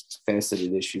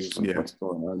multi-faceted issues of what's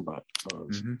going on. But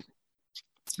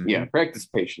practice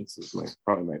patience is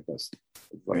probably my best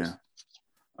advice.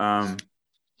 Yeah.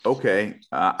 Okay.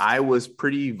 I was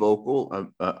pretty vocal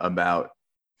about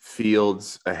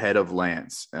Fields ahead of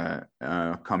Lance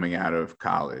coming out of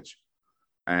college.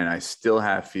 And I still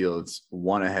have Fields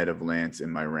 1 ahead of Lance in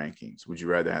my rankings. Would you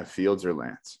rather have Fields or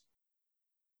Lance?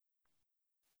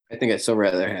 I think I'd still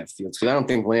rather have Fields because I don't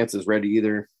think Lance is ready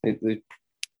either.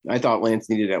 I thought Lance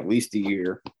needed at least a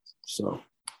year. So,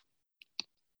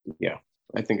 yeah,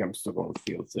 I think I'm still going with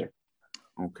Fields there.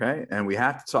 Okay. And we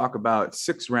have to talk about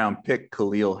 6th-round pick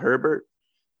Khalil Herbert.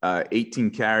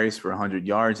 18 carries for 100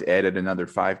 yards, added another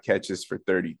 5 catches for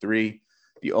 33.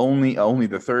 Only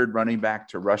the third running back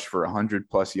to rush for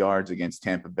 100-plus yards against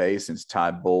Tampa Bay since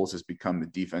Todd Bowles has become the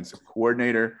defensive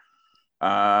coordinator.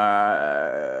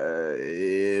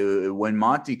 When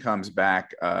Monty comes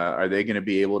back, are they going to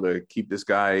be able to keep this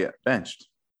guy benched?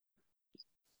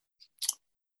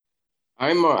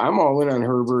 I'm all in on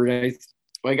Herbert.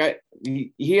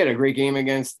 He had a great game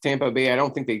against Tampa Bay. I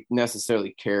don't think they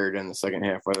necessarily cared in the second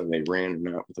half whether they ran or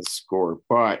not with the score,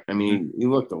 but I mean, he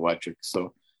looked electric.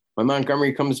 So when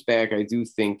Montgomery comes back, I do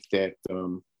think that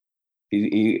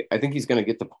I think he's going to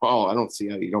get the ball. I don't see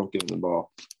how you don't give him the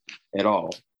ball at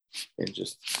all. And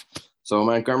just so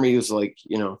Montgomery is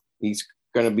he's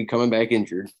going to be coming back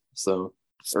injured,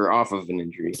 or off of an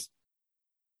injury.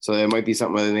 So that might be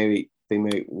something that maybe they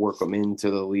may work him into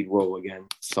the lead role again,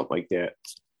 something like that.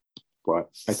 But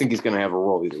I think he's going to have a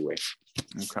role either way.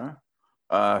 Okay.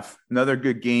 Another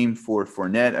good game for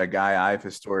Fournette, a guy I've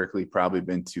historically probably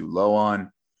been too low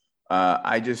on.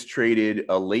 I just traded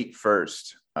a late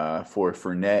first for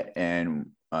Fournette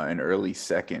and an early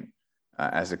second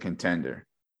as a contender.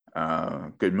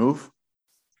 Good move.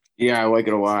 Yeah, I like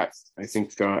it a lot. I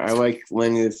think I like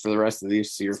Lenny for the rest of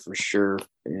this year for sure,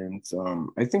 and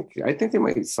I think they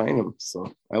might sign him.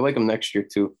 So I like him next year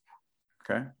too.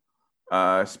 Okay.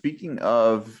 Speaking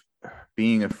of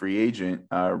being a free agent,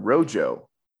 Rojo,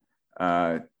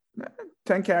 10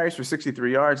 carries for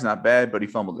 63 yards, not bad, but he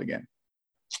fumbled again.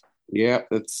 Yeah,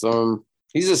 that's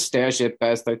He's a stash at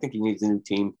best. I think he needs a new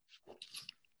team.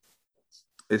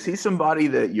 Is he somebody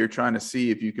that you're trying to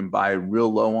see if you can buy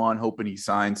real low on, hoping he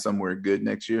signs somewhere good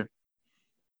next year?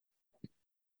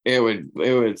 It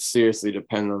would seriously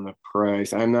depend on the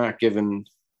price. I'm not giving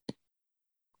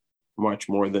much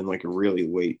more than like a really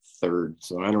late third.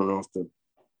 So I don't know if the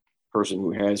person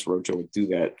who has Rojo would do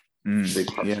that.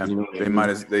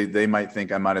 They might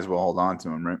think I might as well hold on to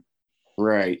him, right?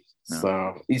 Right. No.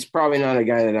 So he's probably not a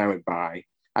guy that I would buy.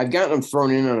 I've gotten him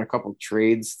thrown in on a couple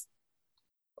trades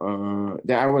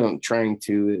that I wasn't trying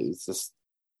to.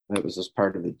 That was just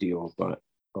part of the deal. But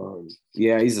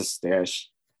yeah, he's a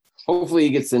stash. Hopefully he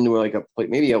gets into like a play,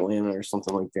 maybe Atlanta or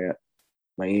something like that,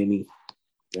 Miami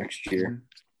next year.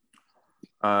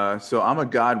 So I'm a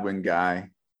Godwin guy.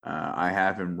 I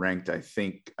have him ranked, I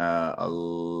think,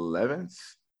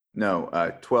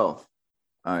 12th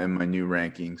in my new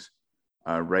rankings,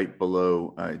 right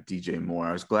below DJ Moore.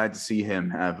 I was glad to see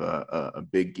him have a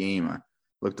big game.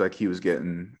 Looked like he was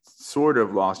getting sort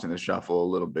of lost in the shuffle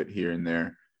a little bit here and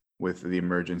there with the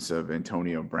emergence of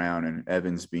Antonio Brown and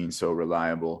Evans being so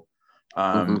reliable.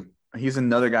 He's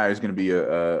another guy who's going to be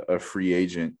a free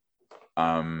agent.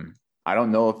 I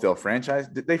don't know if they'll franchise.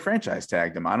 They franchise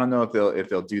tagged him. I don't know if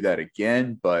they'll do that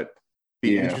again, but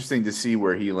be interesting to see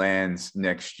where he lands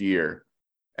next year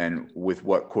and with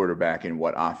what quarterback and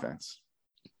what offense.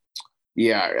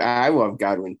 Yeah, I love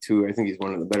Godwin too. I think he's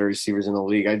one of the better receivers in the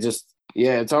league.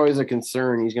 It's always a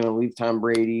concern. He's going to leave Tom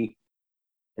Brady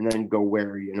and then go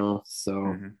where,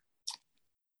 So,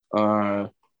 I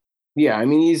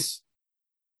mean, he's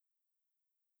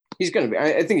going to be –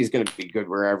 I think he's going to be good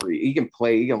wherever he can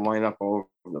play. He can line up all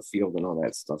over the field and all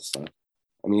that stuff. So,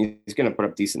 I mean, he's going to put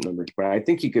up decent numbers. But I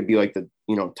think he could be like the,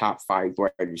 top 5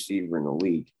 wide receiver in the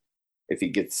league if he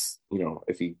gets,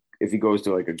 if he goes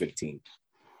to like a good team.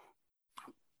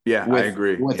 Yeah, I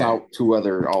agree. Without 2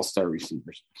 other all-star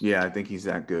receivers. Yeah, I think he's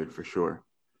that good for sure.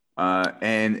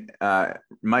 And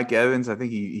Mike Evans, I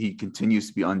think he continues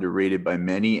to be underrated by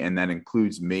many, and that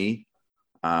includes me.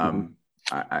 I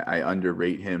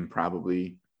underrate him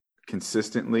probably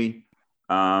consistently.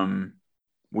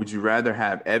 Would you rather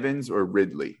have Evans or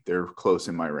Ridley? They're close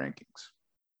in my rankings.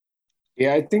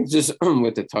 Yeah, I think just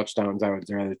with the touchdowns, I would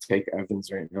rather take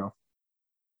Evans right now.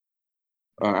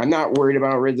 I'm not worried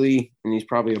about Ridley, and he's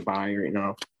probably a buy right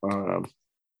now.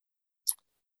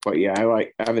 But yeah, I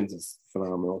like Evans is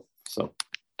phenomenal. So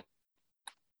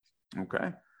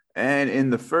okay. And in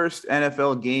the first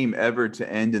NFL game ever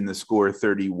to end in the score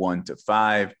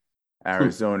 31-5,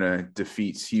 Arizona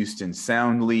defeats Houston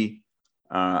soundly.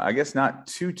 I guess not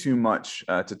too much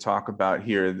to talk about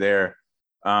here or there.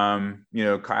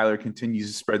 Kyler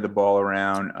continues to spread the ball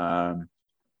around.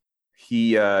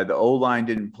 The O-line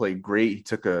didn't play great. He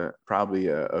took probably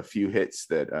a few hits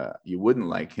that you wouldn't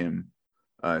like him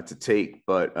to take,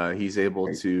 but he's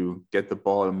able to get the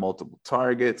ball to multiple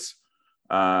targets,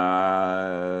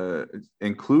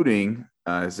 including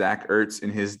Zach Ertz in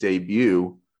his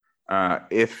debut.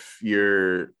 If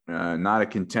you're not a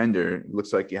contender, it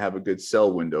looks like you have a good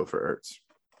sell window for Ertz.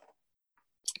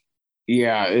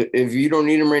 Yeah, if you don't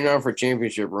need him right now for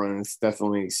championship run, it's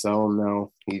definitely sell him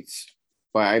now.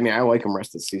 But I mean, I like him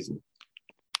rest of the season.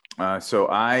 So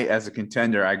as a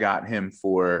contender, I got him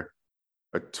for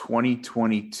a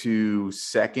 2022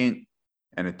 second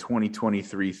and a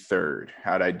 2023 third.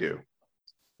 How'd I do?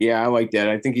 Yeah, I like that.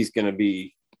 I think he's going to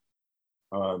be.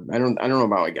 I don't know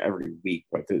about like every week,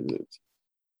 but I think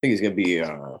he's going to be.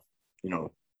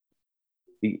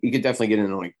 He could definitely get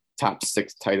into like top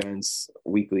 6 tight ends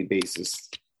weekly basis,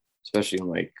 especially in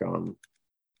like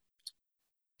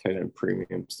tight end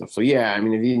premium stuff. So yeah, I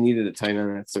mean, if you needed a tight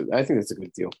end, I think that's a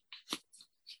good deal.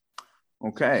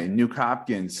 Okay, Nuke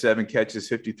Hopkins, 7 catches,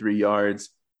 53 yards,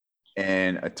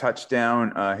 and a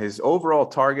touchdown. His overall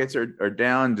targets are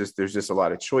down. There's just a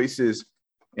lot of choices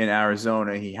in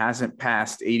Arizona. He hasn't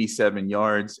passed 87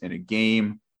 yards in a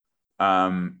game.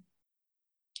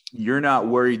 You're not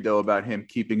worried though about him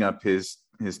keeping up his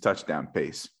touchdown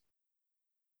pace?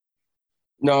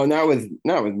 No, not with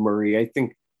Murray. I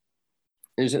think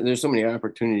there's so many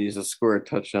opportunities to score a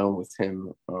touchdown with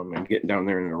him and getting down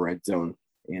there in the red zone.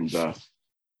 And I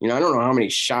don't know how many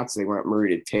shots they want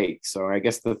Murray to take. So I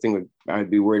guess the thing I'd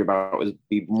be worried about would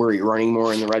be Murray running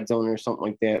more in the red zone or something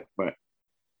like that. But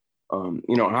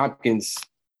Hopkins,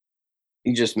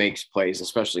 he just makes plays,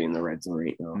 especially in the red zone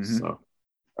right now. Mm-hmm. So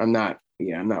I'm not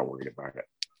worried about it.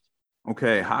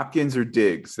 Okay, Hopkins or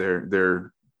Diggs?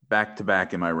 They're back to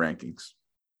back in my rankings.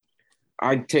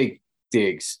 I'd take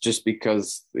Diggs just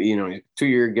because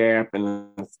 2-year gap and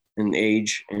an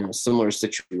age and a similar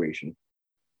situation.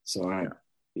 So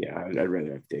yeah, I'd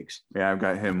rather have Diggs. Yeah, I've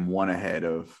got him one ahead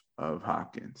of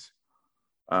Hopkins.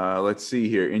 Let's see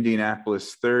here.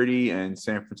 Indianapolis 30 and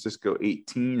San Francisco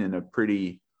 18 in a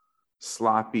pretty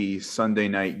sloppy Sunday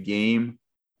night game.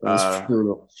 That's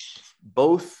brutal.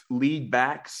 Both lead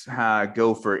backs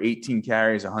go for 18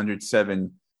 carries,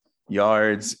 107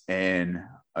 yards, and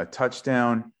a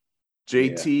touchdown.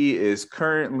 JT is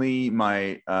currently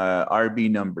my RB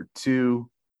number 2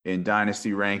 in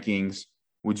Dynasty rankings.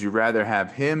 Would you rather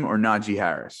have him or Najee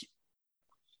Harris?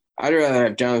 I'd rather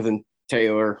have Jonathan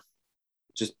Taylor.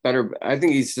 Just better. I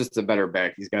think he's just a better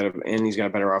back. He's got a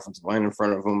better offensive line in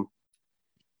front of him.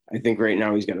 I think right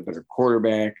now he's got a better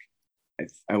quarterback.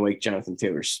 I like Jonathan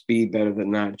Taylor's speed better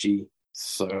than Najee.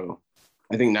 So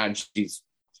I think Najee's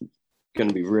going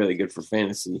to be really good for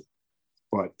fantasy.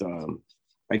 But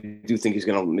I do think he's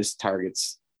going to miss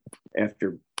targets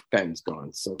after Ben's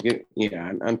gone. So,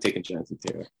 yeah, I'm taking Jonathan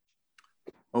Taylor.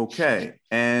 Okay,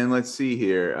 and let's see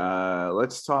here.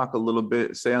 Let's talk a little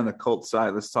bit, say on the Colts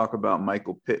side, let's talk about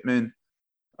Michael Pittman.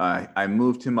 I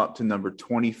moved him up to number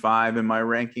 25 in my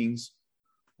rankings.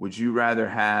 Would you rather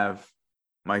have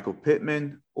Michael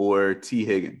Pittman or T.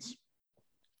 Higgins?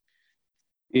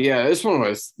 Yeah, this one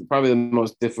was probably the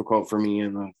most difficult for me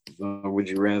in the would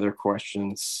you rather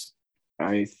questions.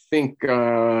 I think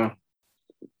because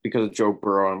of Joe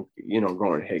Burrow, I'm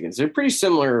going to Higgins. They're pretty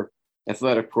similar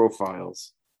athletic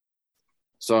profiles.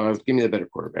 So give me the better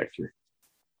quarterback here.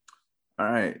 All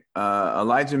right.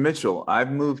 Elijah Mitchell,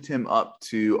 I've moved him up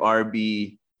to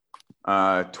RB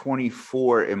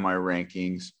 24 in my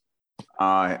rankings.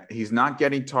 He's not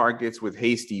getting targets with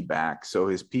Hasty back, so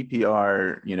his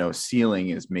PPR, ceiling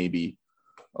is maybe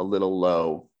a little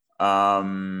low.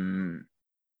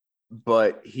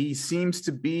 But he seems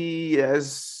to be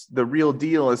as the real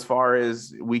deal as far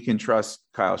as we can trust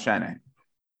Kyle Shanahan.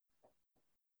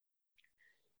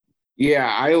 Yeah,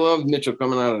 I love Mitchell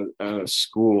coming out of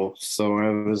school. So I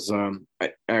was,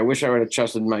 I wish I would have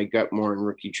trusted my gut more in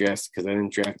rookie drafts because I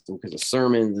didn't draft him because of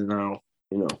Sermon, and now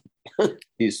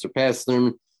he's surpassed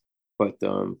them. But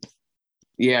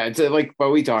yeah, it's like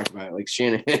what we talked about, like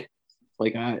Shanahan,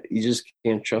 you just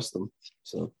can't trust them.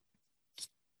 So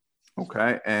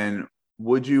okay, and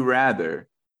would you rather?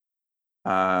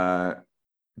 My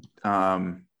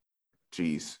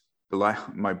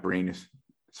brain is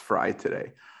fried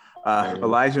today.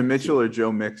 Elijah Mitchell or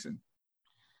Joe Mixon?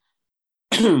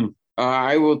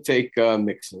 I will take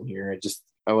Mixon here.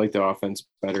 I like the offense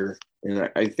better, and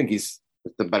I think he's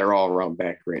the better all-around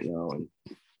back right now. And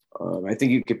I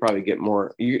think you could probably get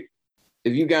more. If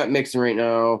you got Mixon right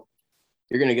now,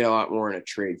 you're going to get a lot more in a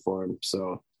trade for him.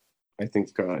 So I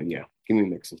think, give me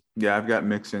Mixon. Yeah, I've got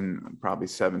Mixon probably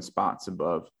 7 spots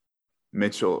above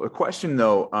Mitchell. A question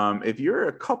though, if you're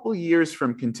a couple years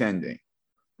from contending,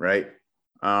 right?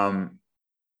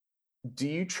 Do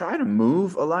you try to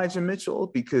move Elijah Mitchell?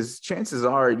 Because chances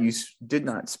are you did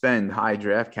not spend high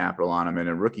draft capital on him in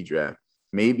a rookie draft.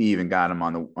 Maybe even got him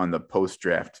on the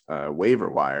post-draft waiver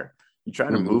wire. You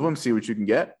trying to move him, see what you can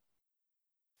get?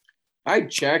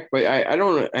 I'd check, but I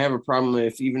don't have a problem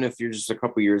even if you're just a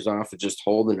couple years off of just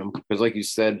holding him. Because like you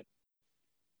said,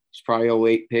 he's probably a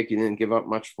late pick. You didn't give up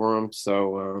much for him.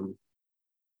 So,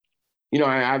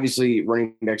 obviously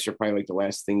running backs are probably like the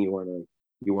last thing you want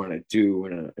to do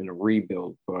in a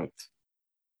rebuild, but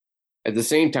at the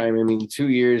same time, 2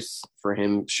 years for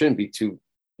him shouldn't be too.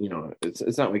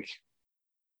 It's not like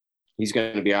he's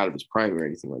going to be out of his prime or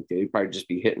anything like that. He'd probably just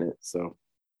be hitting it. So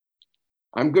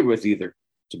I'm good with either,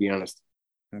 to be honest.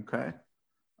 Okay.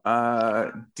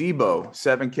 Debo,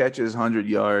 7 catches, 100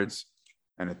 yards,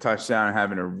 and a touchdown,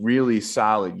 having a really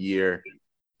solid year.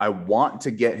 I want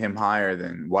to get him higher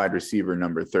than wide receiver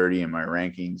number 30 in my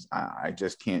rankings. I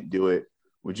just can't do it.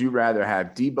 Would you rather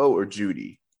have Debo or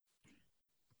Judy?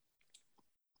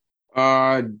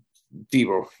 Debo.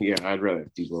 Yeah, I'd rather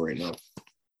have Debo right now.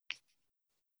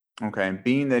 Okay, and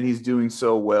being that he's doing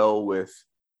so well with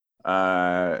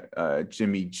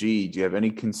Jimmy G, do you have any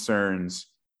concerns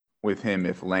with him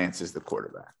if Lance is the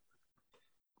quarterback?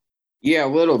 Yeah, a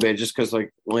little bit, just because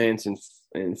like Lance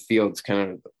and Fields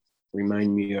kind of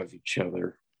remind me of each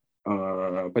other.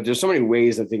 But there's so many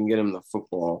ways that they can get him the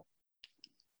football.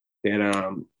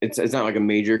 And it's not like a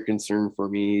major concern for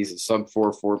me. He's a sub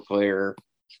 4.4 player,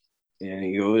 and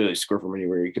he can literally score from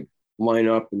anywhere. He could line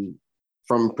up and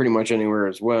from pretty much anywhere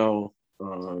as well.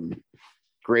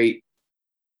 Great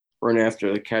run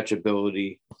after the catch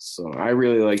ability. So I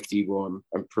really like Debo.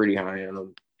 I'm pretty high on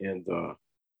him. And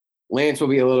Lance will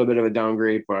be a little bit of a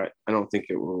downgrade, but I don't think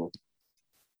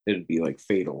it'd be like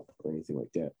fatal or anything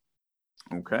like that.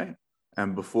 Okay.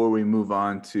 And before we move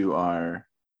on to our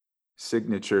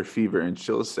signature Fever and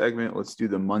Chill segment. Let's do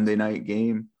the Monday night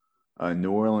game.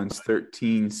 New Orleans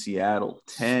 13, Seattle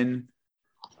 10.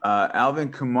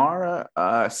 Alvin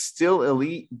Kamara, still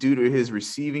elite due to his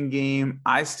receiving game.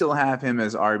 I still have him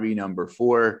as RB number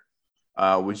 4.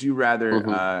 Would you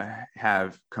rather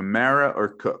have Kamara or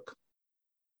Cook?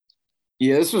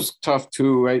 Yeah, this was tough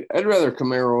too. I'd rather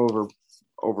Kamara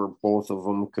over both of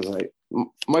them because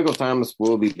Michael Thomas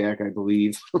will be back, I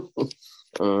believe,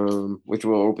 which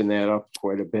will open that up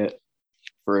quite a bit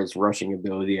for his rushing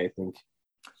ability, I think.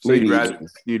 So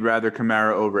you'd rather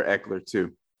Kamara over Eckler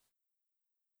too?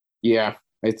 Yeah,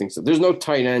 I think so. There's no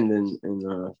tight end in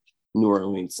New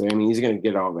Orleans. I mean, he's going to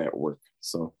get all that work.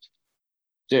 So,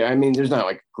 yeah, I mean, there's not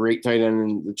like great tight end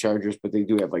in the Chargers, but they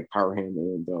do have like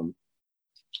Parham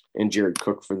and Jared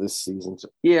Cook for this season. So,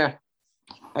 yeah,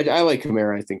 I like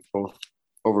Kamara. I think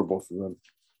over both of them.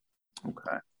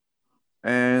 Okay,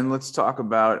 and let's talk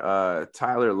about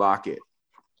Tyler Lockett.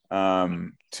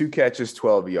 2 catches,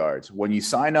 12 yards. When you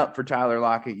sign up for Tyler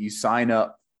Lockett, you sign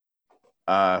up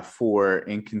for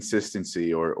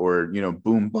inconsistency or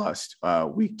boom bust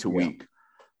week to week.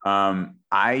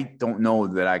 I don't know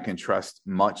that I can trust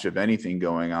much of anything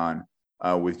going on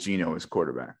with Geno as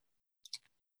quarterback.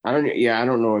 I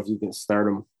don't know if you can start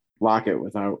him Lockett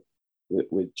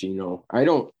with Geno.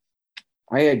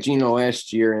 I had Geno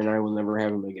last year and I will never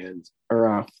have him again.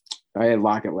 Or I had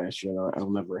Lockett last year and I'll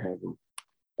never have him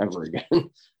ever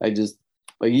again.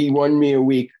 He won me a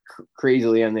week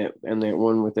crazily on that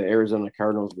one with the Arizona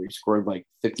Cardinals where he scored like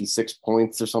 56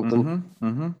 points or something.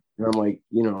 And I'm like,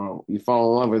 you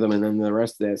fall in love with him, and then the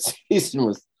rest of that season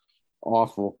was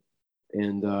awful.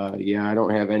 And I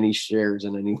don't have any shares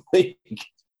in any league,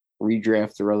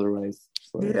 redraft or otherwise.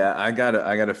 So. Yeah, I got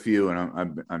a few,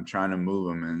 and I'm trying to move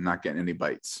them and not getting any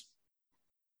bites.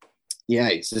 Yeah,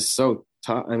 it's just so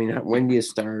tough. I mean, when do you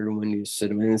start him? When do you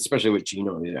sit him? And especially with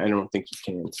Geno, I don't think you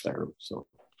can start him. So,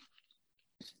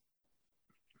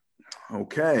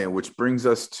 okay, which brings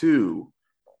us to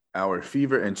our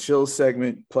Fever and Chill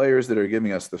segment. Players that are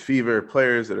giving us the fever,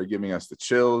 players that are giving us the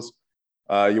chills.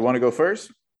 You want to go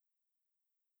first?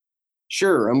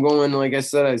 Sure. I'm going, like I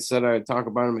said I'd talk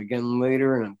about him again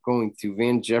later, and I'm going to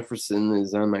Van Jefferson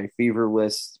is on my fever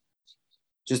list.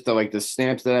 Just the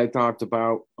snaps that I talked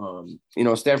about.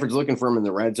 Stafford's looking for him in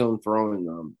the red zone,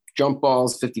 throwing jump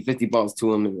balls, 50-50 balls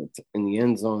to him in the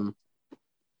end zone.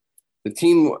 The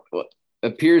team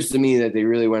appears to me that they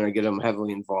really want to get him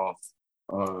heavily involved.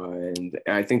 And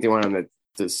I think they want him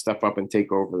to step up and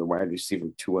take over the wide receiver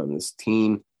 2 on this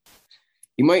team.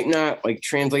 He might not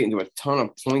translate into a ton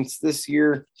of points this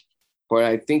year, but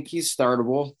I think he's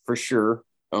startable for sure.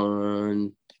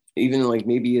 Even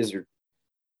maybe as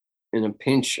in a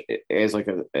pinch as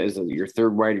your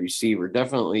third wide receiver,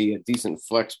 definitely a decent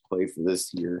flex play for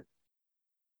this year.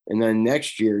 And then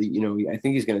next year, I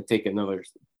think he's going to take another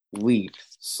leap.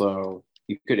 So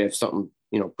you could have something,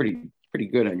 pretty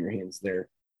good on your hands there.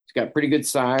 He's got pretty good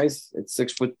size at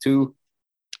 6'2",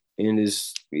 and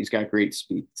he's got great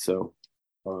speed. So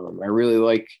I really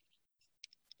like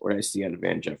what I see out of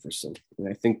Van Jefferson, and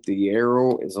I think the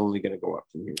arrow is only going to go up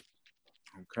from here.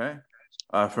 Okay.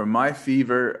 For my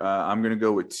fever, I'm going to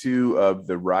go with 2 of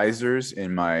the risers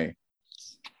in my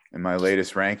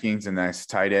latest rankings, and that's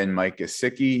tight end Mike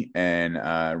Gesicki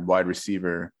and wide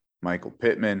receiver Michael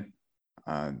Pittman.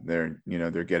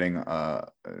 They're getting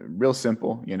real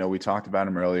simple. We talked about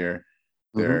them earlier.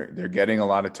 They're getting a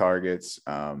lot of targets.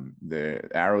 The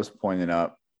arrows pointing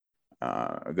up.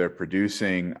 They're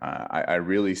producing. I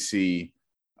really see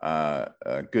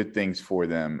good things for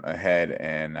them ahead,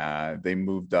 and they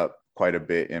moved up quite a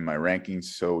bit in my rankings.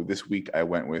 So this week I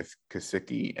went with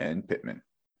Gesicki and Pittman.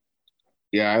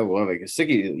 Yeah, I love it.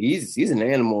 Gesicki, he's an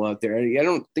animal out there. I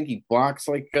don't think he blocks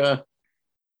like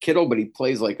Kittle, but he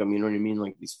plays like him. You know what I mean?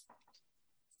 Like he's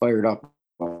fired up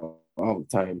all the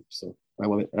time. So I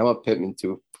love it. I love Pittman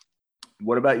too.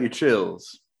 What about your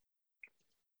chills?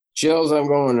 Chills, I'm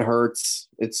going to Hurts.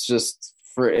 It's just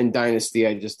in Dynasty,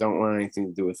 I just don't want anything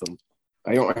to do with them.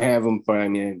 I don't have them, but I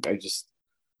mean,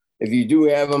 if you do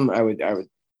have them, I would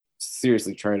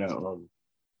seriously try to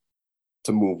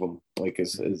move them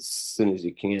as soon as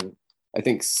you can. I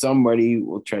think somebody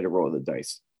will try to roll the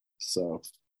dice. So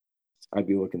I'd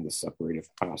be looking to separate if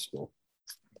possible.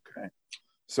 Okay.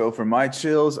 So for my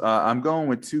chills, I'm going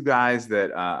with 2 guys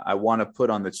that I want to put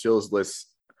on the chills list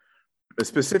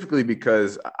specifically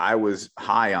because I was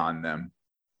high on them.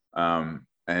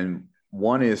 And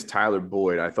one is Tyler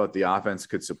Boyd. I thought the offense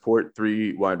could support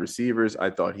 3 wide receivers. I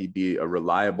thought he'd be a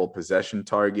reliable possession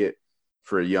target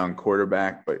for a young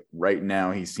quarterback, but right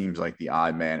now he seems like the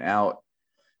odd man out.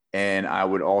 And I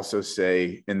would also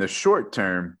say in the short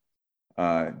term,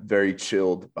 very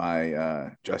chilled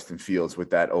by Justin Fields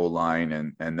with that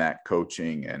O-line and that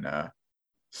coaching. And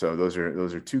so those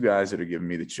are two guys that are giving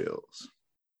me the chills.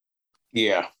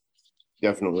 Yeah,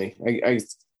 definitely.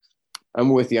 I'm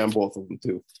with you on both of them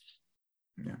too.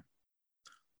 Yeah.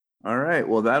 All right.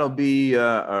 Well, that'll be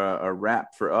a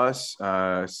wrap for us.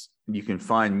 You can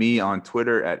find me on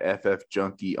Twitter at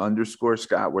ffjunkie_.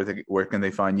 Scott, where can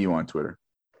they find you on Twitter?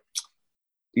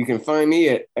 You can find me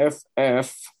at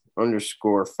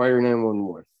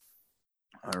ff_fire911.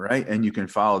 All right. And you can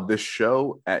follow this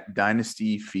show at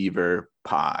Dynasty Fever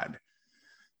Pod.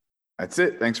 That's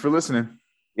it. Thanks for listening.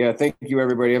 Yeah. Thank you,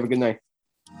 everybody. Have a good night.